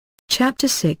Chapter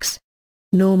 6.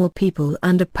 Normal people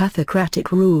under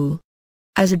pathocratic rule.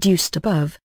 As adduced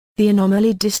above, the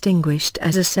anomaly distinguished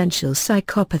as essential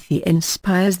psychopathy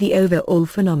inspires the overall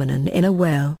phenomenon in a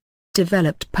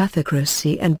well-developed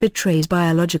pathocracy and betrays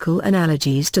biological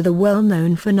analogies to the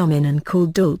well-known phenomenon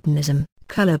called daltonism,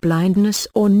 color blindness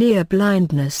or near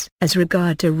blindness as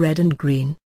regard to red and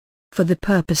green. For the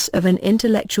purpose of an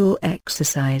intellectual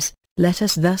exercise, let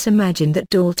us thus imagine that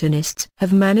Daltonists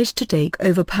have managed to take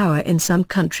over power in some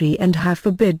country and have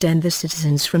forbidden the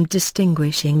citizens from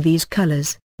distinguishing these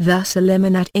colors, thus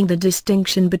eliminating the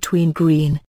distinction between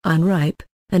green, unripe,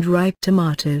 and ripe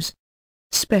tomatoes.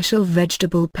 Special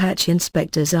vegetable patch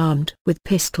inspectors armed with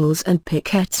pistols and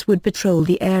pickets would patrol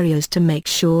the areas to make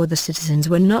sure the citizens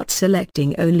were not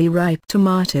selecting only ripe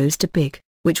tomatoes to pick,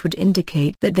 which would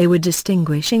indicate that they were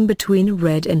distinguishing between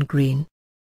red and green.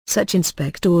 Such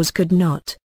inspectors could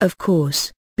not, of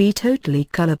course, be totally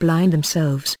colorblind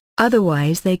themselves,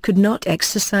 otherwise they could not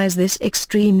exercise this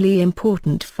extremely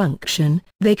important function.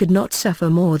 They could not suffer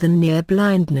more than near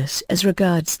blindness as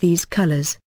regards these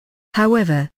colors.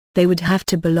 However, they would have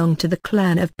to belong to the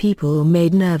clan of people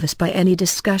made nervous by any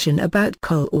discussion about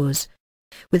colors.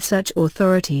 With such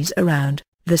authorities around,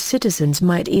 the citizens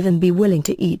might even be willing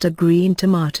to eat a green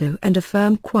tomato and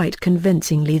affirm quite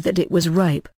convincingly that it was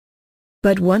ripe.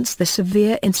 But once the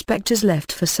severe inspectors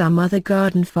left for some other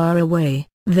garden far away,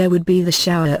 there would be the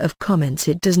shower of comments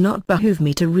it does not behoove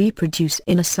me to reproduce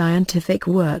in a scientific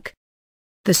work.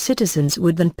 The citizens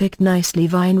would then pick nicely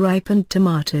vine-ripened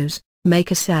tomatoes, make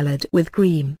a salad with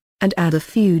cream, and add a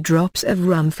few drops of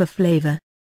rum for flavor.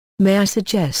 May I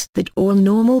suggest that all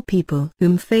normal people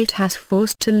whom fate has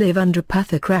forced to live under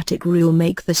pathocratic rule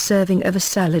make the serving of a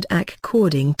salad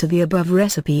according to the above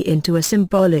recipe into a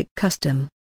symbolic custom.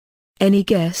 Any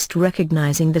guest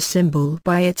recognizing the symbol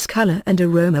by its color and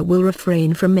aroma will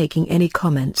refrain from making any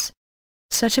comments.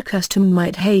 Such a custom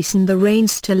might hasten the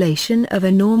reinstallation of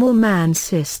a normal man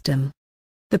system.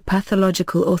 The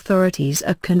pathological authorities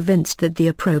are convinced that the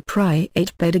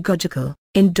appropriate pedagogical,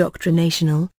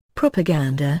 indoctrinational,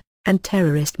 propaganda, and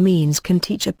terrorist means can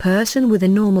teach a person with a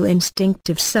normal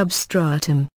instinctive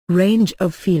substratum, range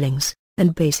of feelings,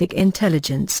 and basic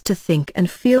intelligence to think and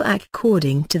feel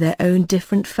according to their own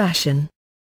different fashion.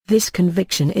 This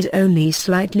conviction is only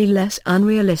slightly less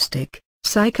unrealistic,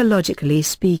 psychologically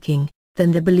speaking,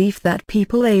 than the belief that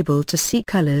people able to see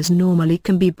colors normally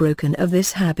can be broken of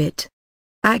this habit.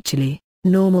 Actually,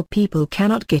 normal people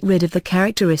cannot get rid of the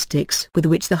characteristics with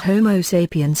which the Homo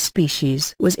sapiens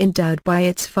species was endowed by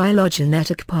its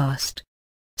phylogenetic past.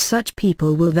 Such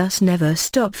people will thus never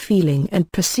stop feeling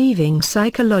and perceiving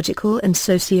psychological and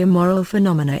socio-moral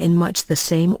phenomena in much the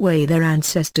same way their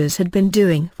ancestors had been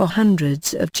doing for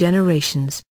hundreds of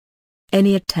generations.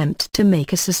 Any attempt to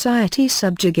make a society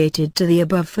subjugated to the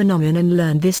above phenomenon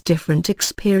learn this different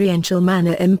experiential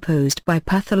manner imposed by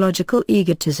pathological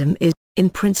egotism is,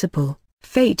 in principle,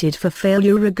 fated for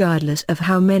failure regardless of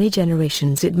how many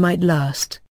generations it might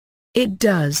last. It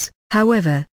does,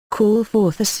 however, call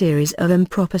forth a series of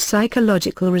improper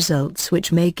psychological results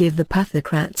which may give the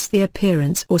pathocrats the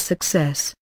appearance or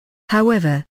success.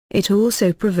 However, it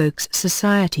also provokes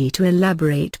society to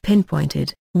elaborate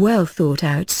pinpointed,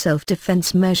 well-thought-out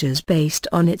self-defense measures based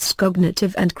on its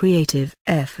cognitive and creative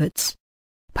efforts.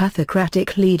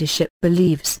 Pathocratic leadership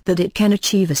believes that it can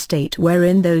achieve a state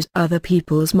wherein those other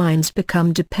people's minds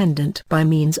become dependent by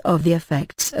means of the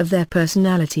effects of their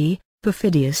personality,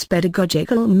 perfidious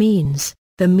pedagogical means,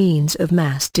 the means of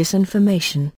mass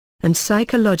disinformation, and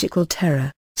psychological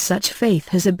terror. Such faith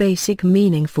has a basic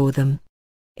meaning for them.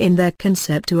 In their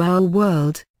conceptual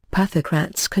world,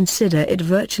 pathocrats consider it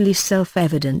virtually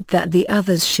self-evident that the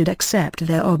others should accept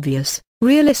their obvious,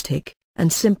 realistic,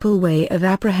 and simple way of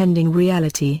apprehending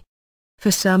reality. For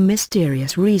some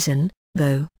mysterious reason,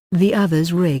 though, the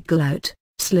others wriggle out,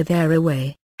 slither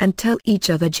away, and tell each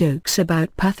other jokes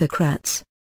about pathocrats.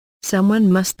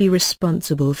 Someone must be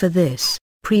responsible for this,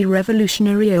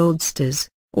 pre-revolutionary oldsters,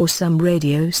 or some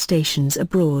radio stations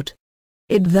abroad.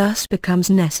 It thus becomes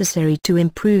necessary to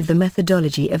improve the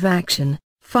methodology of action,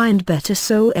 find better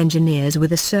soul engineers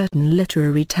with a certain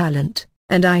literary talent,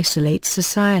 and isolate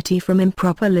society from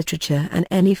improper literature and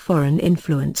any foreign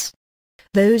influence.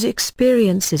 Those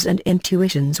experiences and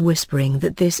intuitions whispering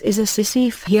that this is a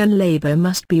Sisyphean labor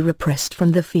must be repressed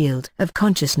from the field of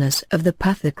consciousness of the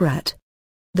pathocrat.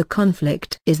 The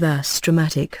conflict is thus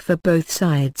dramatic for both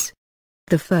sides.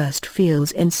 The first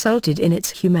feels insulted in its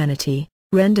humanity,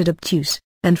 rendered obtuse,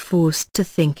 and forced to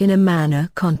think in a manner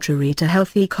contrary to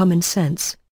healthy common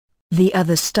sense. The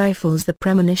other stifles the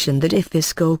premonition that if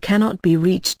this goal cannot be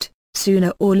reached,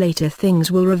 sooner or later things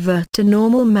will revert to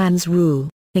normal man's rule,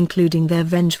 including their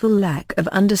vengeful lack of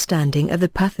understanding of the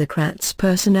pathocrats'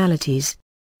 personalities.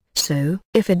 So,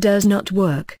 if it does not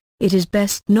work, it is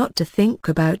best not to think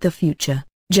about the future,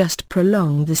 just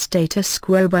prolong the status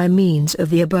quo by means of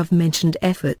the above-mentioned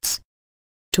efforts.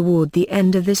 Toward the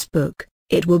end of this book,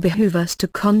 it will behoove us to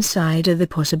consider the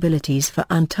possibilities for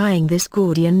untying this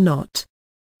Gordian knot.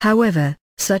 However,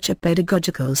 such a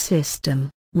pedagogical system,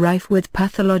 rife with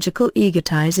pathological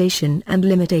egotization and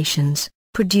limitations,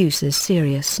 produces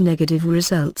serious negative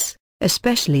results,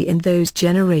 especially in those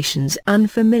generations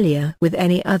unfamiliar with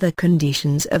any other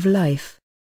conditions of life.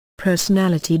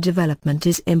 Personality development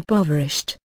is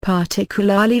impoverished,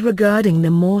 particularly regarding the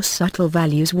more subtle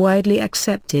values widely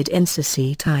accepted in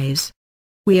societies.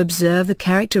 We observe a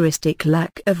characteristic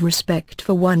lack of respect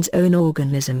for one's own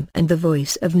organism and the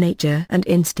voice of nature and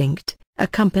instinct,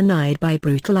 accompanied by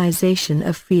brutalization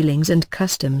of feelings and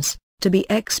customs, to be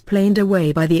explained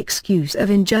away by the excuse of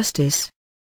injustice.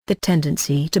 The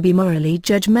tendency to be morally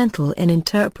judgmental in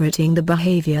interpreting the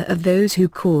behavior of those who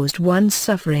caused one's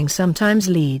suffering sometimes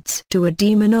leads to a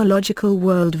demonological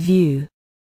worldview.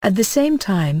 At the same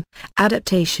time,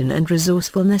 adaptation and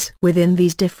resourcefulness within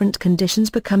these different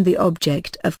conditions become the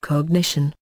object of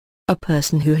cognition. A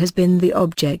person who has been the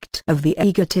object of the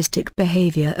egotistic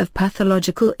behavior of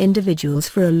pathological individuals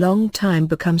for a long time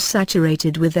becomes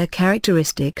saturated with their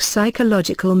characteristic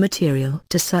psychological material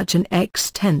to such an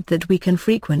extent that we can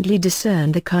frequently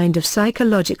discern the kind of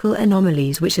psychological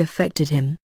anomalies which affected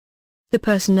him. The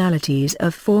personalities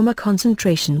of former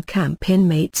concentration camp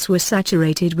inmates were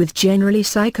saturated with generally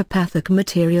psychopathic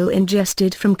material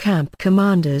ingested from camp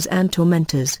commanders and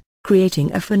tormentors,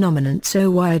 creating a phenomenon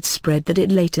so widespread that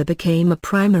it later became a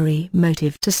primary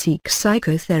motive to seek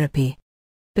psychotherapy.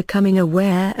 Becoming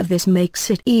aware of this makes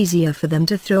it easier for them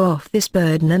to throw off this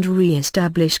burden and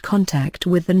re-establish contact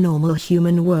with the normal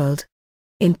human world.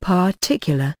 In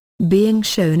particular, being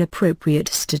shown appropriate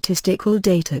statistical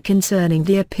data concerning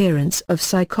the appearance of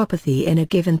psychopathy in a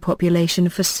given population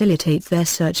facilitates their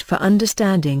search for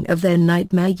understanding of their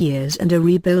nightmare years and a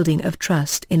rebuilding of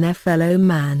trust in their fellow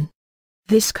man.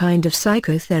 This kind of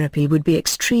psychotherapy would be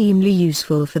extremely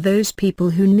useful for those people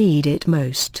who need it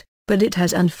most, but it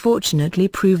has unfortunately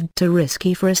proved too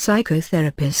risky for a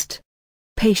psychotherapist.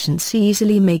 Patients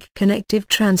easily make connective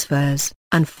transfers,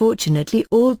 unfortunately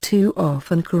all too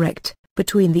often correct,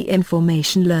 between the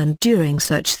information learned during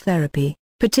such therapy,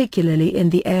 particularly in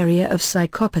the area of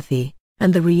psychopathy,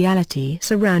 and the reality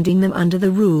surrounding them under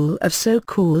the rule of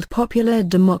so-called popular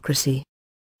democracy.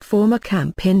 Former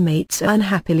camp inmates are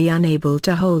unhappily unable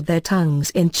to hold their tongues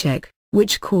in check,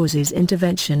 which causes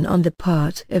intervention on the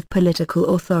part of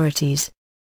political authorities.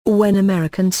 When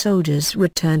American soldiers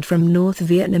returned from North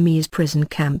Vietnamese prison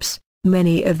camps,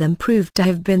 many of them proved to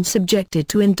have been subjected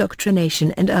to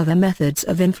indoctrination and other methods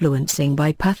of influencing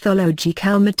by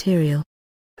pathological material.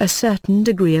 A certain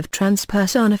degree of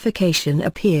transpersonification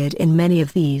appeared in many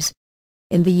of these.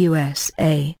 In the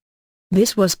USA,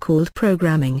 this was called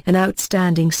programming, and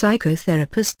outstanding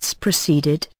psychotherapists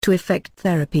proceeded to effect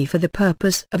therapy for the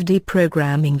purpose of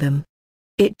deprogramming them.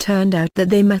 It turned out that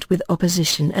they met with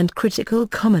opposition and critical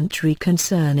commentary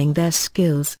concerning their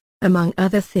skills, among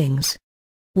other things.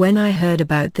 When I heard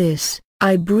about this,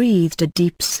 I breathed a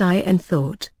deep sigh and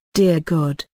thought, dear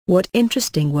God, what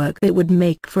interesting work it would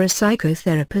make for a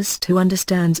psychotherapist who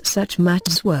understands such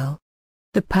matters well.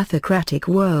 The pathocratic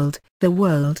world, the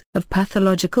world of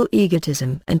pathological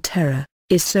egotism and terror,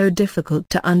 is so difficult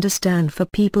to understand for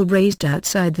people raised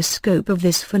outside the scope of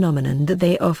this phenomenon that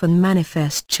they often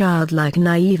manifest childlike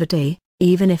naivete,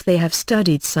 even if they have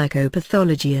studied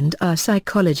psychopathology and are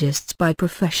psychologists by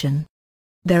profession.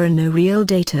 There are no real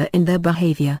data in their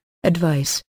behavior,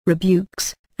 advice,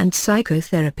 rebukes, and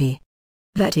psychotherapy.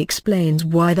 That explains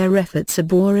why their efforts are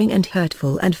boring and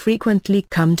hurtful and frequently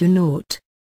come to naught.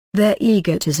 Their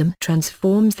egotism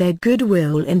transforms their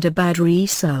goodwill into bad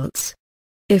results.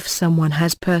 If someone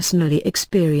has personally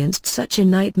experienced such a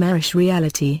nightmarish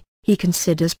reality, he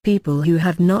considers people who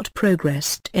have not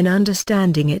progressed in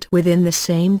understanding it within the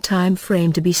same time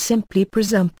frame to be simply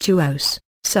presumptuous,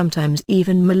 sometimes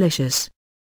even malicious.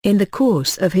 In the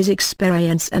course of his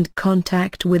experience and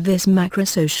contact with this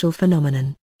macrosocial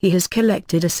phenomenon, he has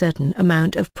collected a certain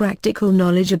amount of practical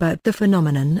knowledge about the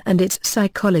phenomenon and its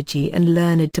psychology and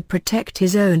learned to protect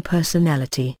his own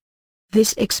personality.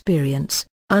 This experience,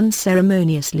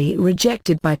 unceremoniously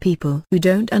rejected by people who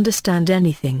don't understand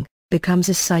anything, becomes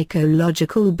a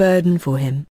psychological burden for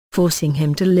him, forcing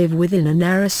him to live within a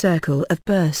narrow circle of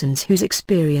persons whose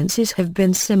experiences have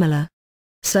been similar.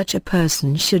 Such a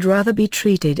person should rather be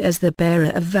treated as the bearer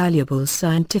of valuable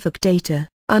scientific data,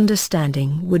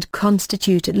 Understanding would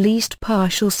constitute at least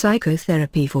partial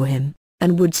psychotherapy for him,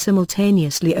 and would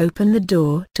simultaneously open the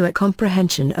door to a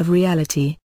comprehension of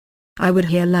reality. I would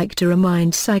here like to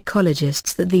remind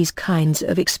psychologists that these kinds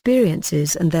of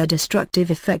experiences and their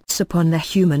destructive effects upon the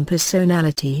human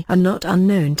personality are not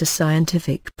unknown to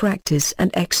scientific practice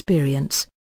and experience.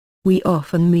 We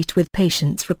often meet with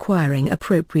patients requiring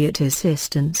appropriate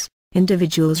assistance,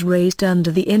 individuals raised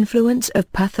under the influence of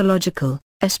pathological,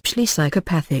 especially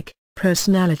psychopathic,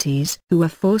 personalities who are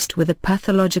forced with a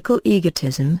pathological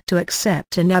egotism to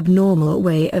accept an abnormal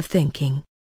way of thinking.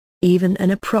 Even an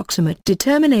approximate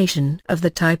determination of the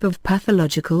type of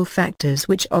pathological factors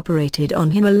which operated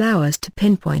on him allow us to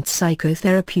pinpoint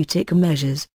psychotherapeutic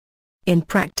measures. In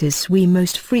practice we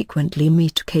most frequently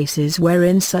meet cases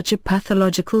wherein such a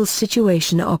pathological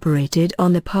situation operated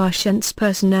on the patient's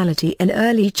personality in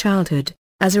early childhood,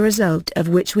 as a result of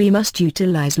which we must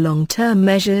utilize long-term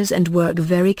measures and work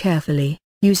very carefully,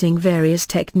 using various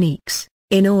techniques,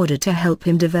 in order to help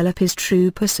him develop his true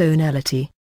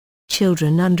personality.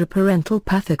 Children under parental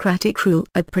pathocratic rule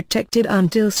are protected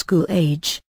until school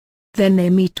age. Then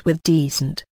they meet with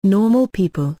decent, normal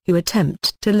people who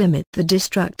attempt to limit the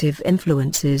destructive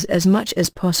influences as much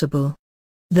as possible.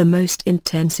 The most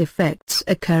intense effects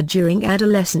occur during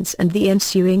adolescence and the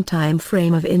ensuing time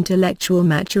frame of intellectual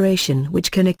maturation,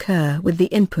 which can occur with the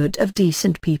input of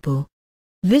decent people.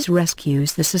 This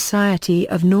rescues the society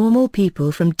of normal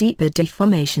people from deeper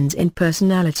deformations in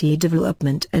personality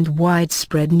development and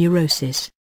widespread neurosis.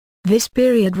 This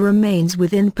period remains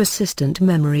within persistent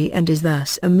memory and is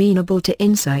thus amenable to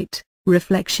insight,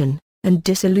 reflection, and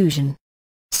disillusion.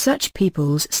 Such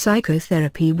people's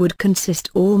psychotherapy would consist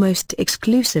almost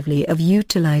exclusively of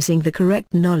utilizing the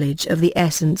correct knowledge of the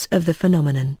essence of the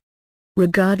phenomenon.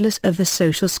 Regardless of the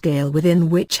social scale within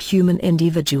which human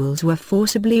individuals were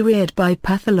forcibly reared by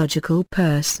pathological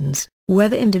persons,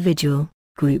 whether individual,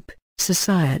 group,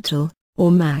 societal,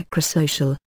 or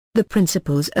macrosocial, the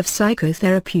principles of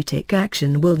psychotherapeutic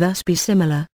action will thus be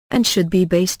similar, and should be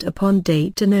based upon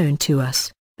data known to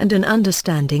us, and an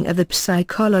understanding of the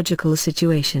psychological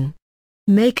situation.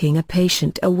 Making a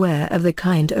patient aware of the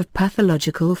kind of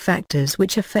pathological factors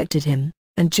which affected him,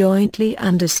 and jointly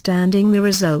understanding the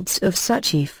results of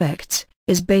such effects,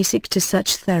 is basic to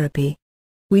such therapy.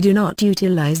 We do not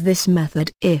utilize this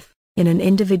method if, in an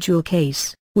individual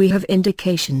case, we have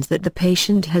indications that the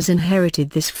patient has inherited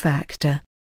this factor.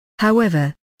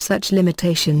 However, such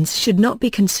limitations should not be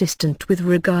consistent with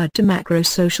regard to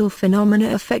macrosocial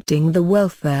phenomena affecting the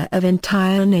welfare of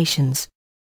entire nations.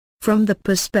 From the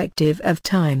perspective of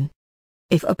time,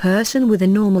 if a person with a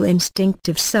normal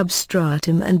instinctive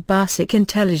substratum and basic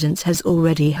intelligence has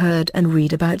already heard and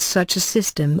read about such a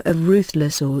system of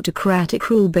ruthless autocratic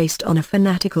rule based on a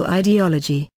fanatical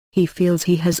ideology, he feels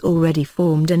he has already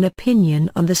formed an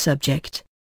opinion on the subject.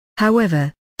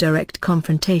 However, direct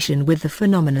confrontation with the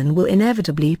phenomenon will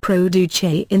inevitably produce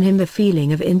in him the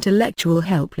feeling of intellectual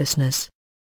helplessness.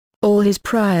 All his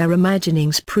prior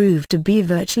imaginings prove to be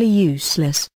virtually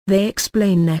useless, they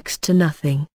explain next to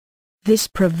nothing. This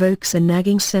provokes a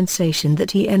nagging sensation that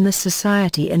he and the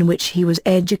society in which he was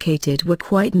educated were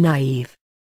quite naive.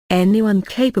 Anyone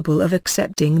capable of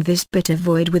accepting this bitter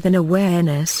void with an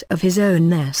awareness of his own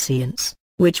nescience,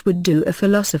 which would do a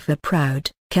philosopher proud,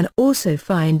 can also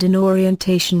find an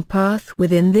orientation path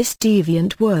within this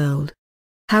deviant world.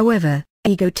 However,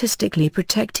 egotistically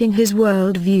protecting his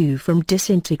world view from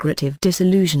disintegrative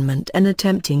disillusionment and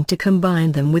attempting to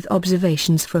combine them with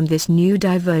observations from this new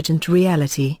divergent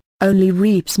reality, only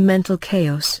reaps mental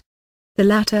chaos. The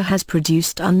latter has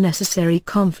produced unnecessary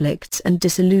conflicts and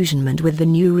disillusionment with the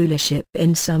new rulership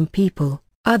in some people,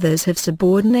 others have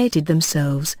subordinated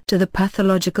themselves to the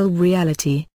pathological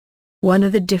reality. One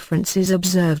of the differences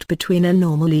observed between a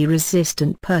normally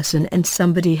resistant person and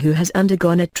somebody who has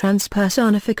undergone a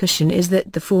transpersonification is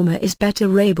that the former is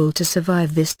better able to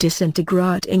survive this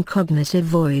disintegrating cognitive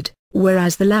void,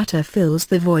 whereas the latter fills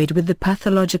the void with the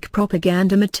pathologic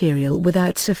propaganda material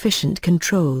without sufficient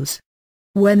controls.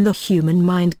 When the human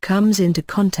mind comes into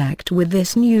contact with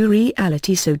this new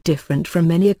reality so different from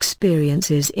many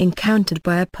experiences encountered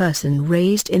by a person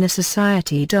raised in a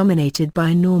society dominated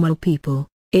by normal people,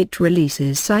 it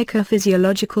releases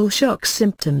psychophysiological shock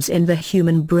symptoms in the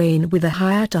human brain with a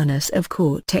higher tonus of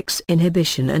cortex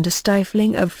inhibition and a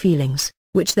stifling of feelings,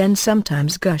 which then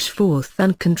sometimes gush forth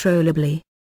uncontrollably.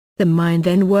 The mind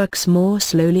then works more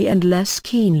slowly and less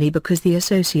keenly because the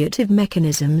associative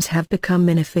mechanisms have become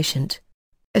inefficient.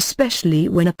 Especially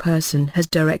when a person has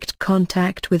direct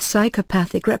contact with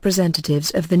psychopathic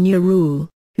representatives of the new rule,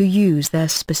 who use their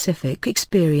specific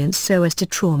experience so as to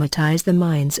traumatize the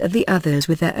minds of the others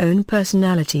with their own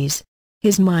personalities.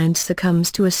 His mind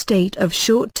succumbs to a state of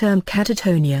short-term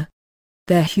catatonia.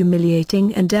 Their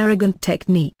humiliating and arrogant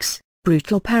techniques,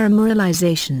 brutal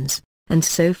paramoralizations, and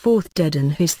so forth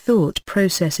deaden his thought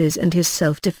processes and his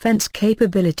self-defense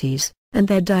capabilities, and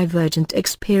their divergent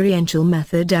experiential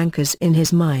method anchors in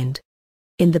his mind.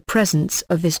 In the presence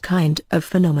of this kind of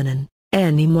phenomenon,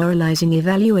 any moralizing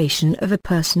evaluation of a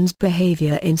person's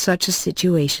behavior in such a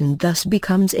situation thus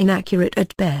becomes inaccurate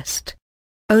at best.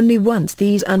 Only once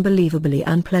these unbelievably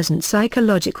unpleasant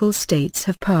psychological states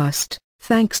have passed,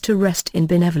 thanks to rest in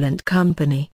benevolent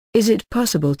company, is it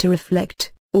possible to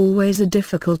reflect, always a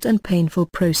difficult and painful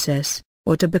process,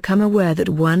 or to become aware that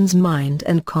one's mind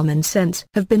and common sense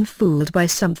have been fooled by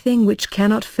something which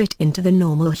cannot fit into the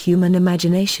normal human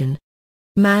imagination.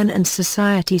 Man and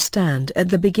society stand at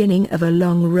the beginning of a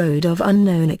long road of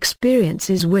unknown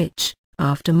experiences which,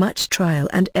 after much trial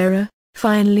and error,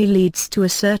 finally leads to a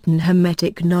certain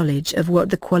hermetic knowledge of what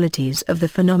the qualities of the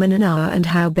phenomenon are and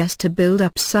how best to build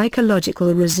up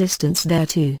psychological resistance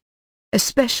thereto.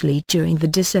 Especially during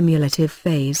the dissimulative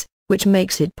phase, which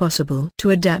makes it possible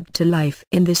to adapt to life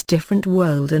in this different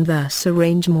world and thus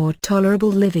arrange more tolerable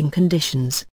living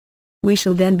conditions. We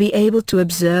shall then be able to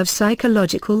observe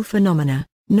psychological phenomena,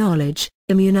 knowledge,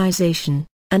 immunization,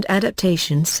 and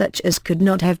adaptation such as could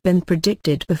not have been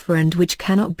predicted before and which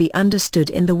cannot be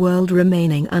understood in the world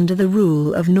remaining under the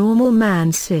rule of normal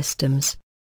man systems.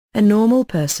 A normal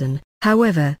person,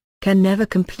 however, can never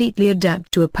completely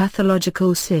adapt to a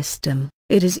pathological system.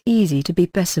 It is easy to be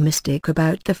pessimistic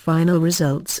about the final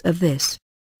results of this.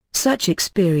 Such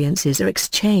experiences are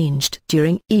exchanged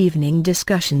during evening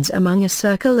discussions among a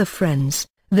circle of friends,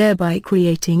 thereby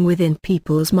creating within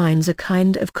people's minds a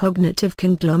kind of cognitive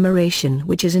conglomeration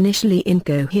which is initially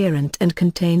incoherent and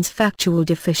contains factual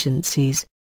deficiencies.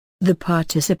 The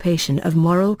participation of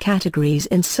moral categories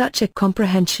in such a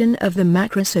comprehension of the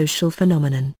macrosocial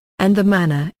phenomenon, and the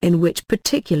manner in which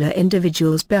particular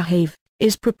individuals behave,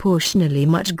 is proportionally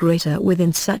much greater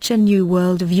within such a new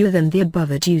world view than the above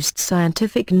adduced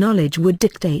scientific knowledge would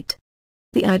dictate.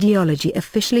 The ideology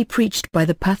officially preached by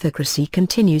the pathocracy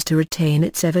continues to retain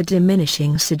its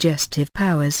ever-diminishing suggestive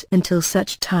powers until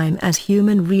such time as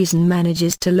human reason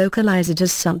manages to localize it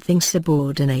as something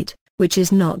subordinate, which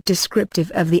is not descriptive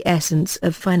of the essence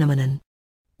of phenomenon.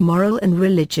 Moral and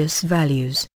religious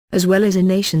values, as well as a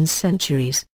nation's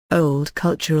centuries-old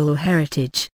cultural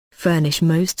heritage, furnish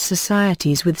most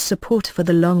societies with support for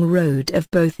the long road of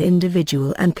both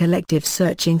individual and collective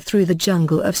searching through the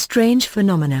jungle of strange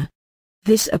phenomena.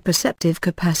 This apperceptive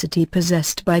capacity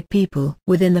possessed by people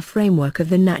within the framework of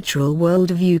the natural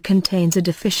worldview contains a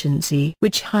deficiency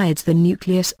which hides the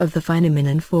nucleus of the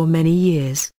phenomenon for many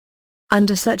years.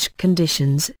 Under such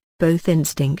conditions, both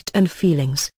instinct and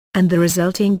feelings, and the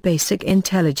resulting basic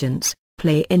intelligence,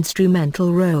 play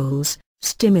instrumental roles,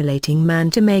 stimulating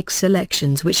man to make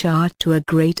selections which are to a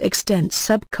great extent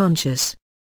subconscious.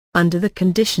 Under the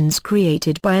conditions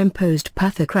created by imposed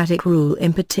pathocratic rule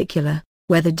in particular,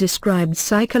 where the described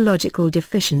psychological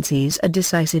deficiencies are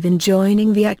decisive in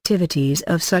joining the activities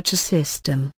of such a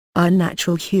system, our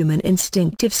natural human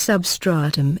instinctive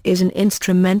substratum is an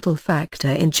instrumental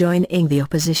factor in joining the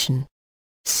opposition.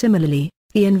 Similarly,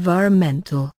 the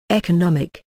environmental,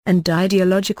 economic, and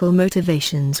ideological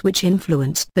motivations which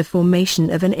influenced the formation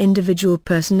of an individual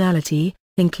personality,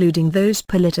 including those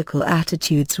political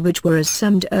attitudes which were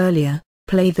assumed earlier,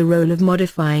 play the role of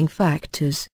modifying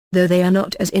factors, though they are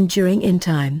not as enduring in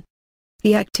time.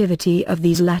 The activity of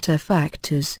these latter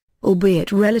factors,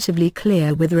 albeit relatively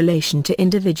clear with relation to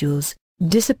individuals,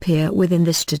 disappear within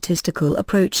the statistical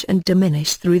approach and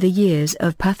diminish through the years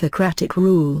of pathocratic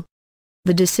rule.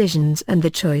 The decisions and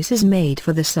the choices made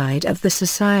for the side of the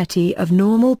society of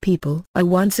normal people are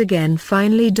once again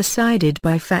finally decided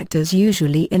by factors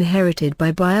usually inherited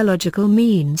by biological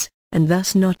means, and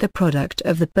thus not the product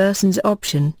of the person's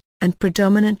option, and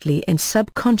predominantly in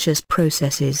subconscious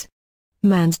processes.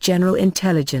 Man's general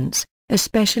intelligence,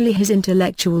 especially his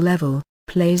intellectual level,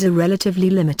 plays a relatively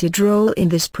limited role in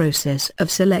this process of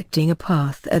selecting a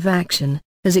path of action,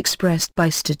 as expressed by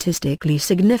statistically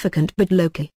significant but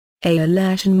loci.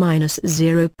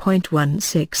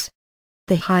 A/-0.16.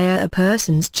 The higher a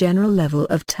person's general level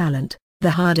of talent, the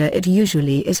harder it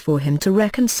usually is for him to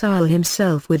reconcile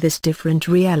himself with this different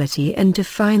reality and to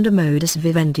find a modus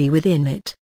vivendi within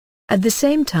it. At the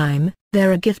same time,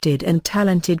 there are gifted and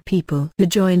talented people who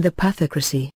join the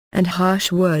pathocracy, and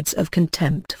harsh words of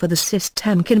contempt for the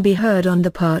system can be heard on the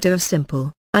part of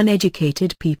simple,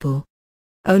 uneducated people.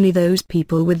 Only those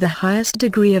people with the highest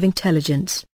degree of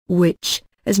intelligence, which,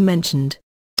 as mentioned,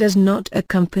 does not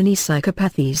accompany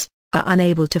psychopathies, are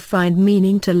unable to find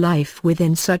meaning to life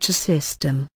within such a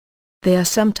system. They are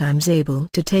sometimes able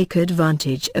to take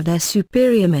advantage of their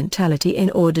superior mentality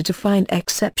in order to find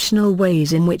exceptional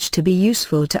ways in which to be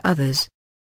useful to others.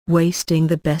 Wasting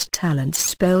the best talents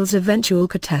spells eventual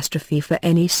catastrophe for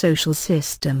any social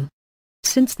system.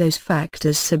 Since those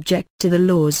factors subject to the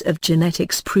laws of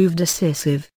genetics prove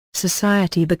decisive,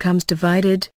 society becomes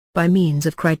divided, by means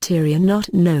of criteria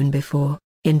not known before,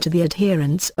 into the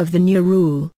adherents of the new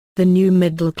rule, the new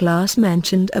middle class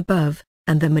mentioned above,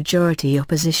 and the majority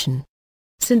opposition.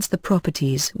 Since the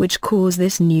properties which cause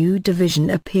this new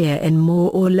division appear in more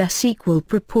or less equal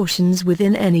proportions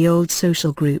within any old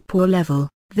social group or level,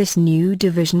 this new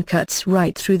division cuts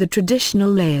right through the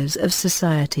traditional layers of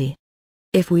society.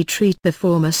 If we treat the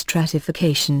former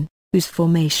stratification, whose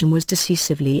formation was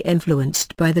decisively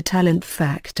influenced by the talent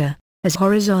factor, as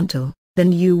horizontal, the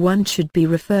new one should be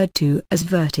referred to as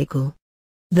vertical.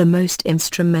 The most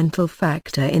instrumental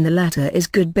factor in the latter is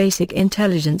good basic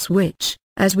intelligence which,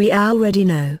 as we already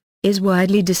know, is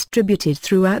widely distributed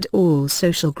throughout all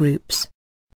social groups.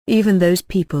 Even those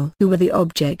people who were the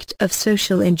object of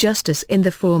social injustice in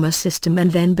the former system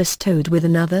and then bestowed with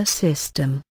another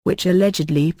system, which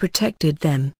allegedly protected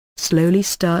them, slowly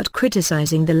start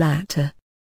criticizing the latter.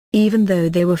 Even though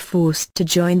they were forced to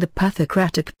join the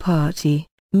pathocratic party,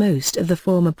 most of the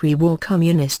former pre-war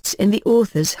communists in the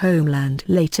author's homeland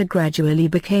later gradually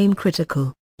became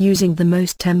critical, using the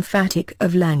most emphatic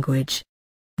of language.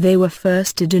 They were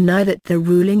first to deny that the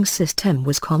ruling system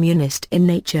was communist in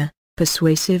nature,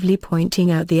 persuasively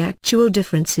pointing out the actual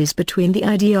differences between the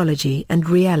ideology and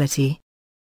reality.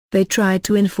 They tried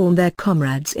to inform their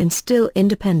comrades in still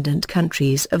independent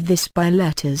countries of this by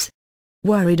letters.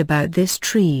 Worried about this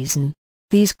treason,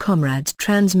 these comrades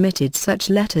transmitted such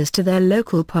letters to their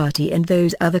local party in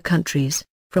those other countries,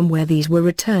 from where these were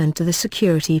returned to the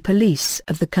security police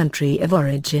of the country of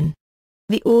origin.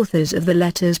 The authors of the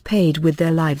letters paid with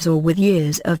their lives or with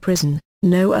years of prison.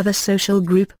 No other social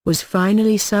group was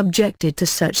finally subjected to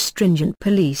such stringent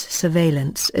police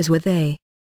surveillance as were they.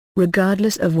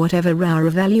 Regardless of whatever our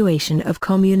evaluation of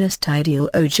communist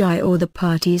ideology or the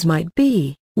parties might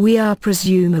be, we are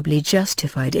presumably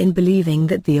justified in believing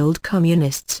that the old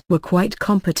communists were quite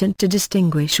competent to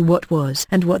distinguish what was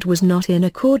and what was not in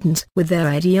accordance with their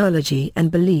ideology and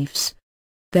beliefs.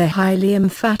 Their highly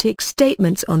emphatic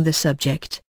statements on the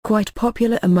subject, quite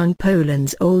popular among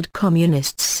Poland's old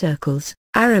communist circles,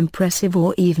 are impressive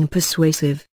or even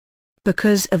persuasive.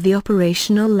 Because of the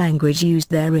operational language used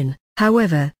therein,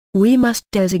 however, we must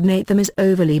designate them as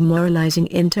overly moralizing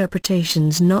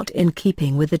interpretations not in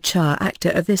keeping with the character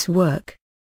of this work.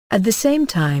 At the same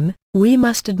time, we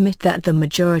must admit that the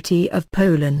majority of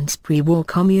Poland's pre-war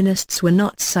communists were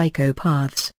not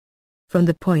psychopaths. From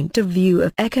the point of view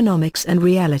of economics and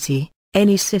reality,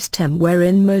 any system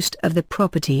wherein most of the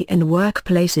property in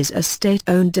workplaces are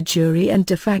state-owned de jure and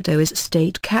de facto is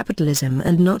state capitalism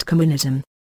and not communism.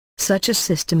 Such a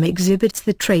system exhibits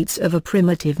the traits of a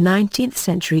primitive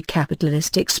 19th-century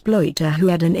capitalist exploiter who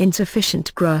had an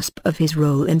insufficient grasp of his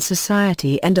role in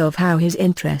society and of how his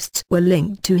interests were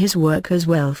linked to his workers'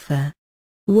 welfare.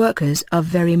 Workers are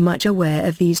very much aware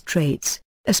of these traits,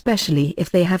 especially if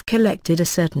they have collected a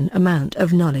certain amount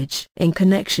of knowledge in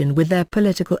connection with their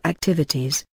political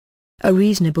activities. A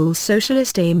reasonable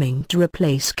socialist aiming to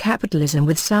replace capitalism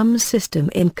with some system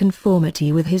in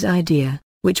conformity with his idea,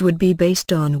 which would be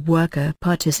based on worker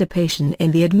participation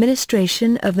in the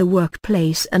administration of the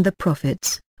workplace and the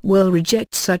profits, will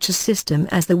reject such a system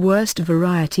as the worst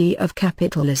variety of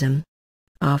capitalism.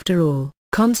 After all,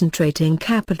 concentrating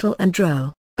capital and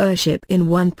rulership in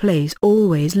one place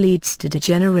always leads to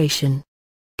degeneration.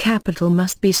 Capital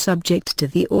must be subject to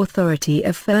the authority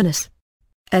of fairness.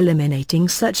 Eliminating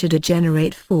such a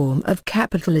degenerate form of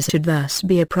capitalism should thus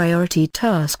be a priority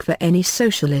task for any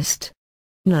socialist.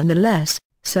 Nonetheless,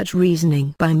 such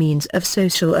reasoning by means of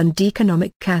social and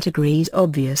economic categories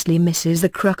obviously misses the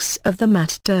crux of the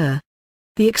matter.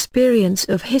 The experience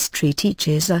of history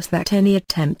teaches us that any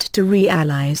attempt to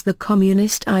realize the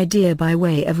communist idea by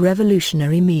way of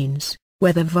revolutionary means,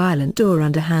 whether violent or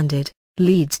underhanded,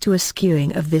 leads to a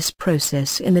skewing of this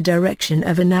process in the direction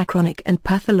of anachronic and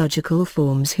pathological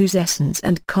forms whose essence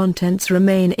and contents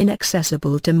remain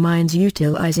inaccessible to minds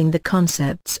utilizing the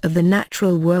concepts of the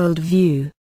natural world view.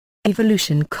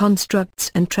 Evolution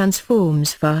constructs and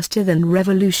transforms faster than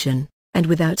revolution, and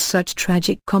without such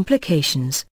tragic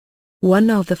complications.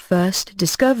 One of the first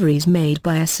discoveries made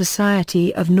by a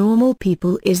society of normal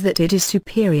people is that it is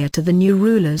superior to the new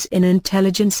rulers in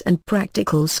intelligence and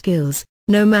practical skills,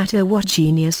 no matter what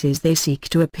geniuses they seek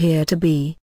to appear to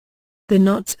be. The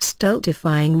knots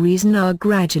stultifying reason are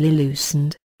gradually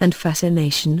loosened, and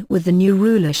fascination with the new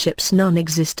rulership's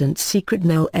non-existent secret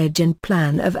knowledge and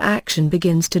plan of action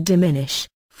begins to diminish,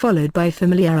 followed by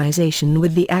familiarization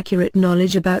with the accurate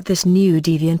knowledge about this new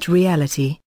deviant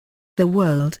reality. The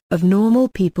world of normal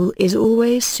people is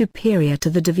always superior to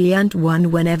the deviant one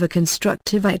whenever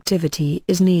constructive activity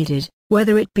is needed,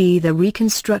 whether it be the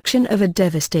reconstruction of a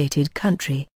devastated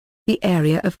country, the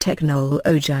area of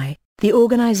technology, the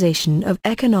organization of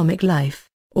economic life,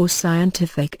 or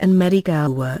scientific and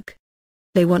medical work.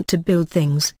 They want to build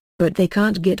things, but they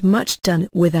can't get much done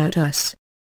without us.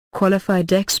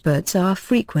 Qualified experts are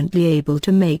frequently able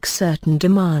to make certain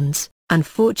demands.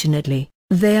 Unfortunately,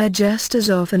 they are just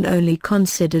as often only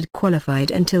considered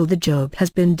qualified until the job has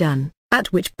been done,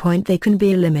 at which point they can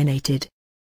be eliminated.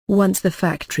 Once the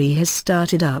factory has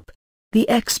started up, the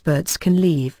experts can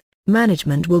leave.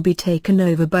 Management will be taken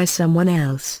over by someone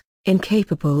else,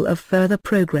 incapable of further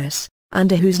progress,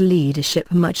 under whose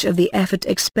leadership much of the effort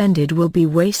expended will be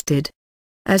wasted.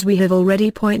 As we have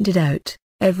already pointed out,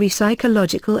 every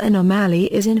psychological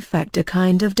anomaly is in fact a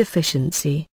kind of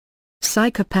deficiency.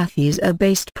 Psychopathies are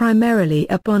based primarily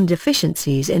upon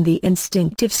deficiencies in the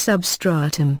instinctive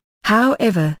substratum.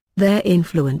 However, their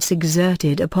influence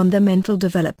exerted upon the mental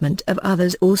development of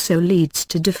others also leads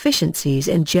to deficiencies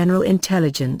in general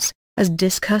intelligence, as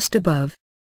discussed above.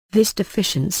 This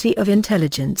deficiency of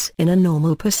intelligence in a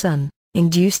normal person,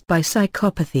 induced by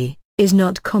psychopathy, is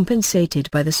not compensated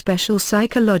by the special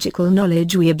psychological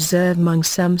knowledge we observe among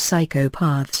some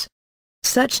psychopaths.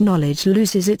 Such knowledge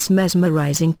loses its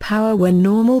mesmerizing power when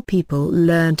normal people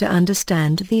learn to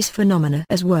understand these phenomena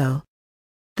as well.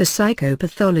 The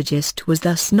psychopathologist was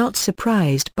thus not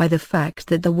surprised by the fact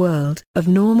that the world of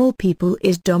normal people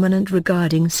is dominant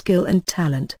regarding skill and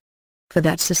talent. For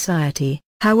that society,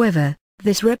 however,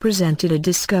 this represented a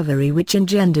discovery which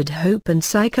engendered hope and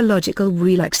psychological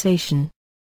relaxation.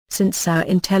 Since our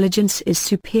intelligence is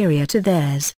superior to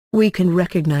theirs, we can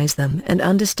recognize them and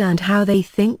understand how they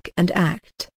think and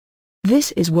act.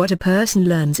 This is what a person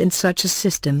learns in such a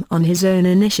system on his own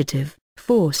initiative,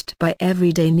 forced by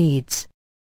everyday needs.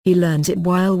 He learns it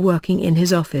while working in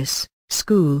his office,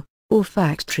 school, or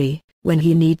factory, when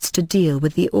he needs to deal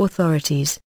with the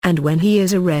authorities, and when he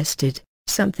is arrested,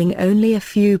 something only a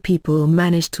few people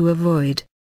manage to avoid.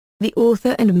 The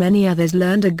author and many others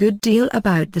learned a good deal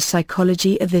about the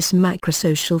psychology of this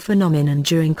macrosocial phenomenon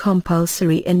during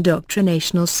compulsory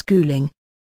indoctrinational schooling.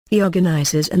 The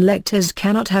organizers and lectors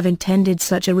cannot have intended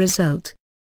such a result.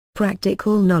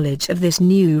 Practical knowledge of this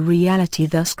new reality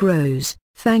thus grows,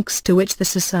 thanks to which the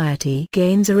society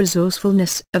gains a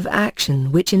resourcefulness of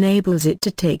action which enables it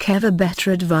to take ever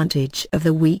better advantage of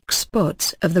the weak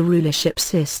spots of the rulership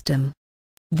system.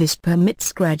 This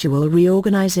permits gradual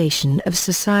reorganization of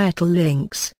societal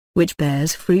links, which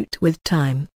bears fruit with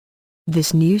time.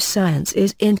 This new science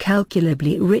is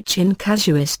incalculably rich in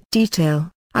casuist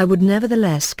detail. I would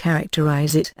nevertheless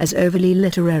characterize it as overly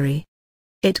literary.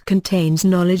 It contains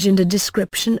knowledge and a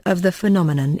description of the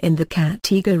phenomenon in the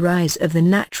categories of the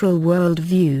natural world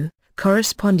view,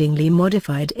 correspondingly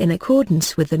modified in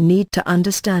accordance with the need to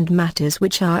understand matters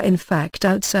which are in fact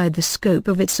outside the scope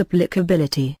of its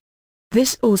applicability.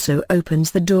 This also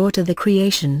opens the door to the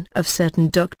creation of certain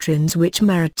doctrines which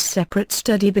merit separate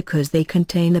study because they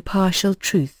contain a partial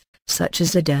truth, such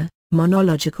as a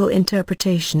monological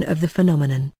interpretation of the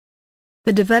phenomenon.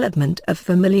 The development of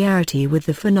familiarity with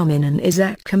the phenomenon is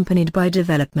accompanied by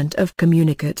development of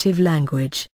communicative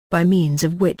language, by means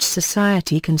of which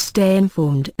society can stay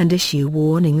informed and issue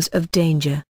warnings of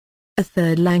danger. A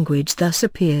third language thus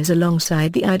appears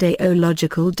alongside the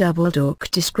ideological double talk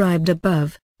described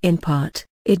above. In part,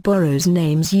 it borrows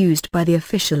names used by the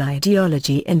official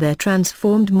ideology in their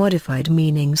transformed modified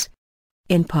meanings.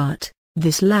 In part,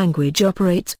 this language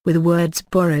operates with words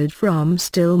borrowed from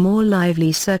still more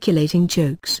lively circulating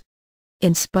jokes.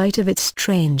 In spite of its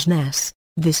strangeness,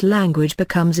 this language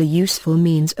becomes a useful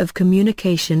means of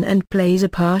communication and plays a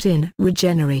part in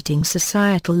regenerating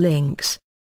societal links.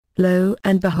 Lo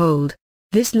and behold,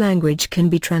 this language can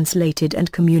be translated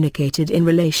and communicated in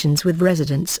relations with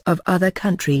residents of other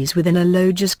countries within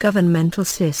analogous governmental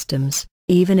systems,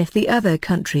 even if the other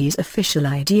country's official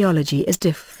ideology is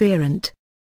different.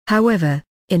 However,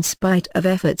 in spite of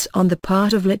efforts on the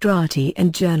part of literati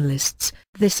and journalists,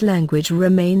 this language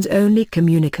remains only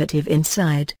communicative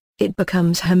inside, it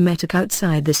becomes hermetic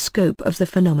outside the scope of the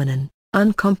phenomenon,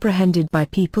 uncomprehended by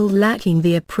people lacking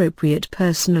the appropriate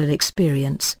personal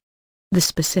experience. The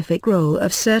specific role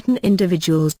of certain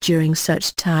individuals during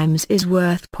such times is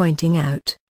worth pointing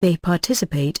out. They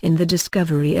participate in the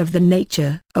discovery of the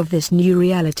nature of this new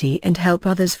reality and help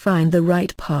others find the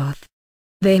right path.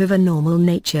 They have a normal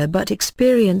nature but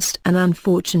experienced an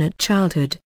unfortunate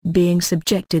childhood, being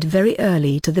subjected very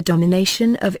early to the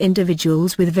domination of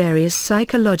individuals with various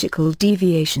psychological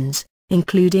deviations,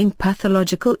 including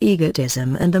pathological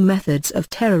egotism and the methods of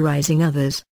terrorizing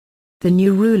others. The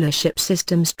new rulership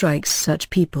system strikes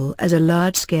such people as a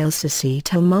large-scale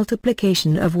societal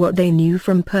multiplication of what they knew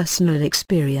from personal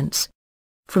experience.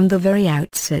 From the very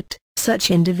outset,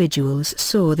 such individuals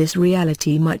saw this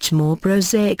reality much more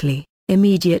prosaically,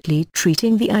 immediately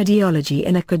treating the ideology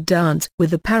in accordance with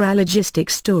the paralogistic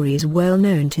stories well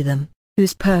known to them,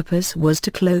 whose purpose was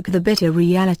to cloak the bitter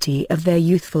reality of their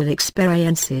youthful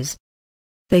experiences.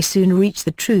 They soon reach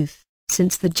the truth,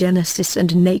 since the genesis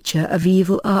and nature of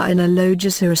evil are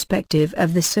analogous irrespective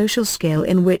of the social scale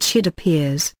in which it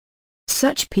appears.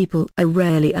 Such people are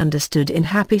rarely understood in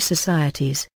happy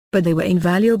societies, but they were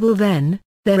invaluable then.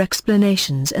 Their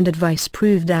explanations and advice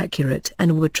proved accurate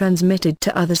and were transmitted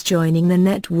to others joining the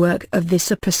network of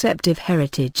this apperceptive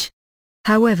heritage.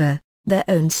 However, their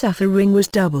own suffering was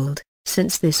doubled,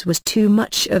 since this was too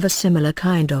much of a similar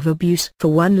kind of abuse for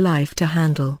one life to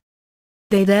handle.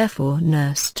 They therefore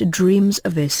nursed dreams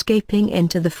of escaping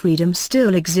into the freedom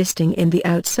still existing in the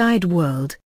outside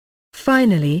world.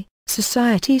 Finally,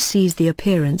 society sees the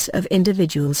appearance of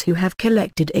individuals who have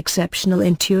collected exceptional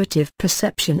intuitive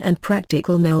perception and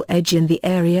practical knowledge in the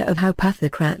area of how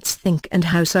pathocrats think and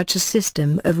how such a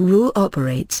system of rule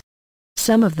operates.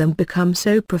 Some of them become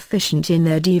so proficient in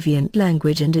their deviant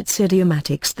language and its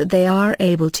idiomatics that they are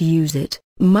able to use it,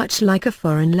 much like a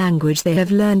foreign language they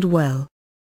have learned well.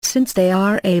 Since they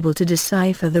are able to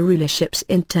decipher the rulership's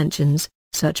intentions,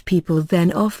 such people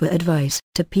then offer advice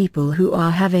to people who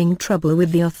are having trouble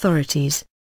with the authorities.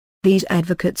 These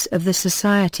advocates of the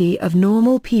society of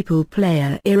normal people play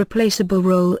an irreplaceable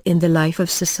role in the life of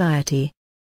society.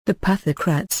 The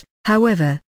pathocrats,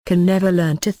 however, can never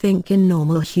learn to think in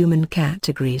normal human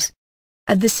categories.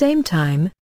 At the same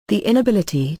time, the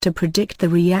inability to predict the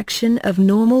reaction of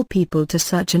normal people to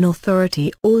such an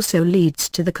authority also leads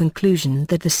to the conclusion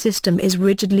that the system is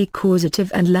rigidly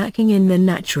causative and lacking in the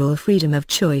natural freedom of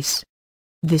choice.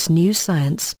 This new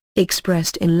science,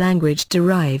 expressed in language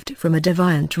derived from a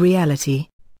deviant reality,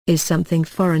 is something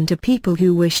foreign to people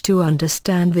who wish to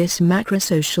understand this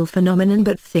macrosocial phenomenon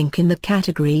but think in the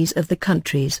categories of the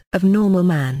countries of normal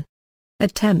man.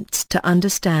 Attempts to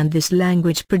understand this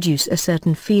language produce a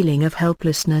certain feeling of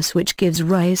helplessness which gives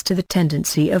rise to the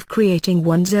tendency of creating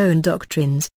one's own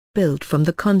doctrines, built from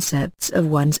the concepts of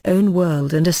one's own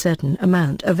world and a certain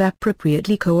amount of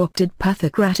appropriately co-opted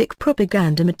pathocratic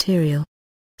propaganda material.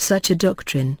 Such a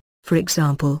doctrine, for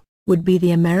example, would be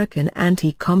the American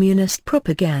anti-communist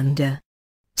propaganda.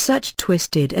 Such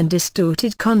twisted and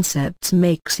distorted concepts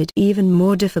makes it even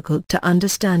more difficult to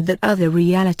understand that other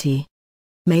reality.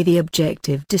 May the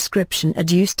objective description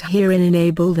adduced herein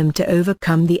enable them to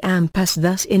overcome the impasse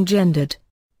thus engendered.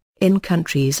 In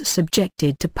countries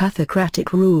subjected to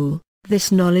pathocratic rule,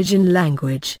 this knowledge and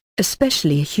language,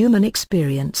 especially human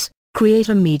experience, create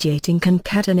a mediating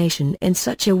concatenation in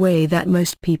such a way that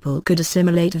most people could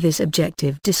assimilate this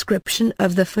objective description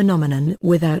of the phenomenon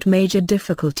without major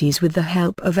difficulties with the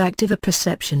help of active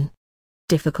perception.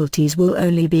 Difficulties will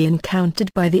only be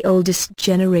encountered by the oldest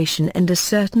generation and a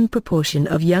certain proportion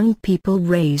of young people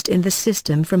raised in the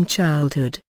system from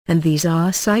childhood, and these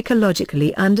are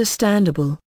psychologically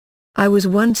understandable. I was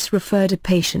once referred a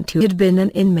patient who had been an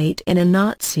inmate in a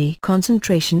Nazi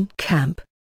concentration camp.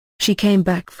 She came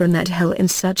back from that hell in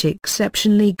such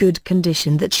exceptionally good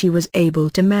condition that she was able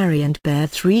to marry and bear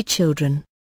 3 children.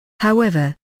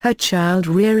 However, her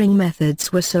child-rearing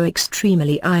methods were so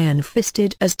extremely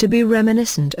iron-fisted as to be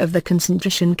reminiscent of the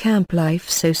concentration camp life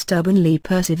so stubbornly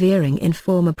persevering in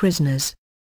former prisoners.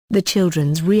 The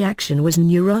children's reaction was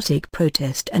neurotic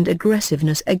protest and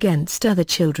aggressiveness against other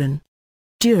children.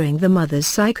 During the mother's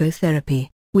psychotherapy,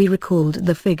 we recalled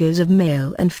the figures of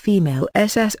male and female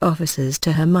SS officers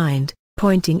to her mind,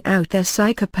 pointing out their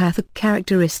psychopathic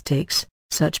characteristics.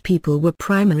 Such people were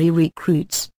primary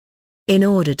recruits. In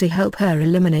order to help her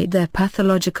eliminate their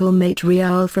pathological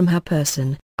material from her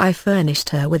person, I furnished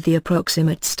her with the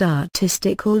approximate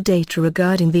statistical data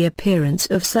regarding the appearance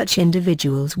of such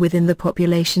individuals within the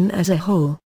population as a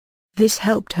whole. This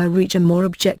helped her reach a more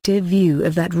objective view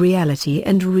of that reality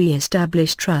and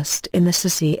re-establish trust in the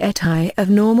society of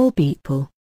normal people.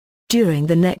 During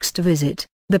the next visit,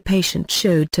 the patient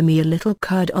showed to me a little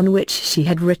card on which she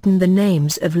had written the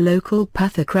names of local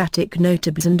pathocratic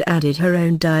notables and added her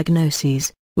own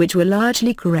diagnoses, which were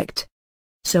largely correct.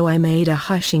 So I made a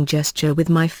hushing gesture with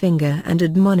my finger and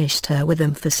admonished her with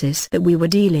emphasis that we were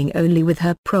dealing only with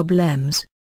her problems.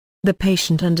 The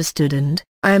patient understood and,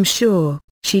 I am sure,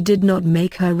 She did not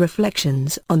make her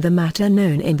reflections on the matter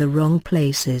known in the wrong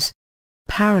places.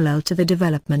 Parallel to the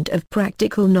development of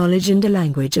practical knowledge and a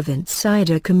language of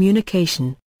insider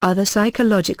communication, other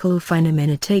psychological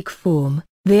phenomena take form.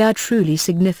 They are truly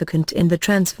significant in the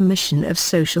transformation of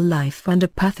social life under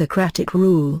pathocratic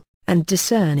rule, and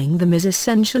discerning them is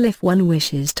essential if one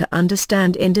wishes to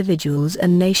understand individuals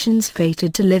and nations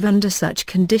fated to live under such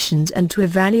conditions and to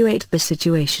evaluate the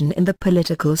situation in the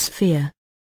political sphere.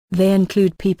 They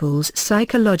include people's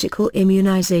psychological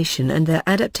immunization and their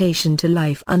adaptation to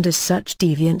life under such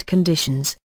deviant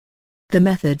conditions. The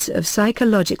methods of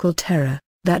psychological terror,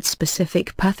 that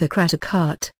specific pathocratic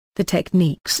art, the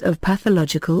techniques of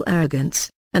pathological arrogance,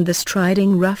 and the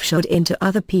striding roughshod into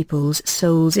other people's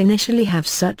souls initially have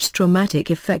such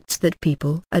traumatic effects that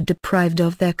people are deprived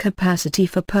of their capacity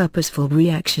for purposeful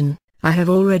reaction. I have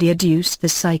already adduced the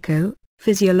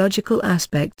psycho-physiological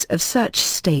aspects of such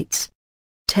states.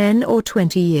 10 or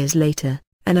 20 years later,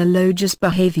 analogous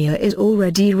behavior is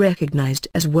already recognized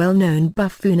as well-known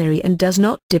buffoonery and does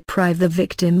not deprive the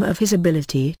victim of his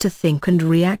ability to think and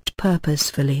react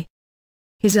purposefully.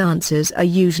 His answers are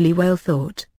usually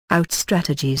well-thought-out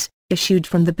strategies, issued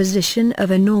from the position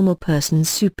of a normal person's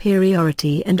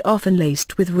superiority and often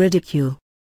laced with ridicule.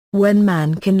 When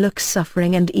man can look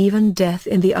suffering and even death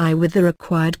in the eye with the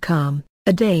required calm,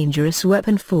 a dangerous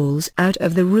weapon falls out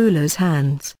of the ruler's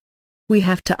hands. We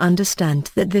have to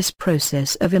understand that this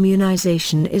process of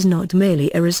immunization is not merely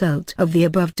a result of the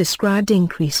above-described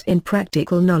increase in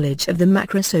practical knowledge of the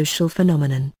macrosocial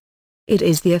phenomenon. It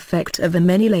is the effect of a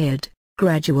many-layered,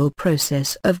 gradual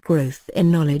process of growth in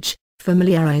knowledge,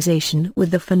 familiarization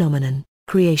with the phenomenon,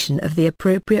 creation of the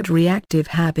appropriate reactive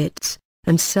habits,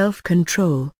 and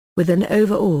self-control, with an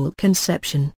overall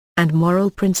conception, and moral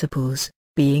principles,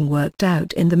 being worked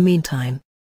out in the meantime.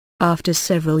 After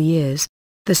several years,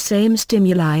 the same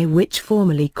stimuli which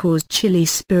formerly caused chilly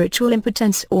spiritual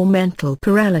impotence or mental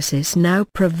paralysis now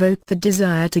provoke the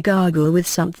desire to gargle with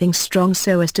something strong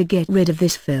so as to get rid of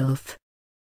this filth.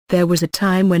 There was a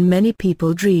time when many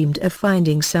people dreamed of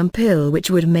finding some pill which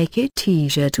would make it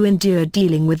easier to endure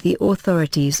dealing with the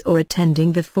authorities or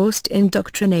attending the forced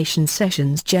indoctrination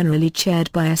sessions generally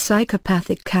chaired by a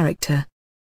psychopathic character.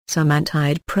 Some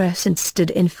antidepressants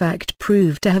did in fact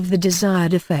prove to have the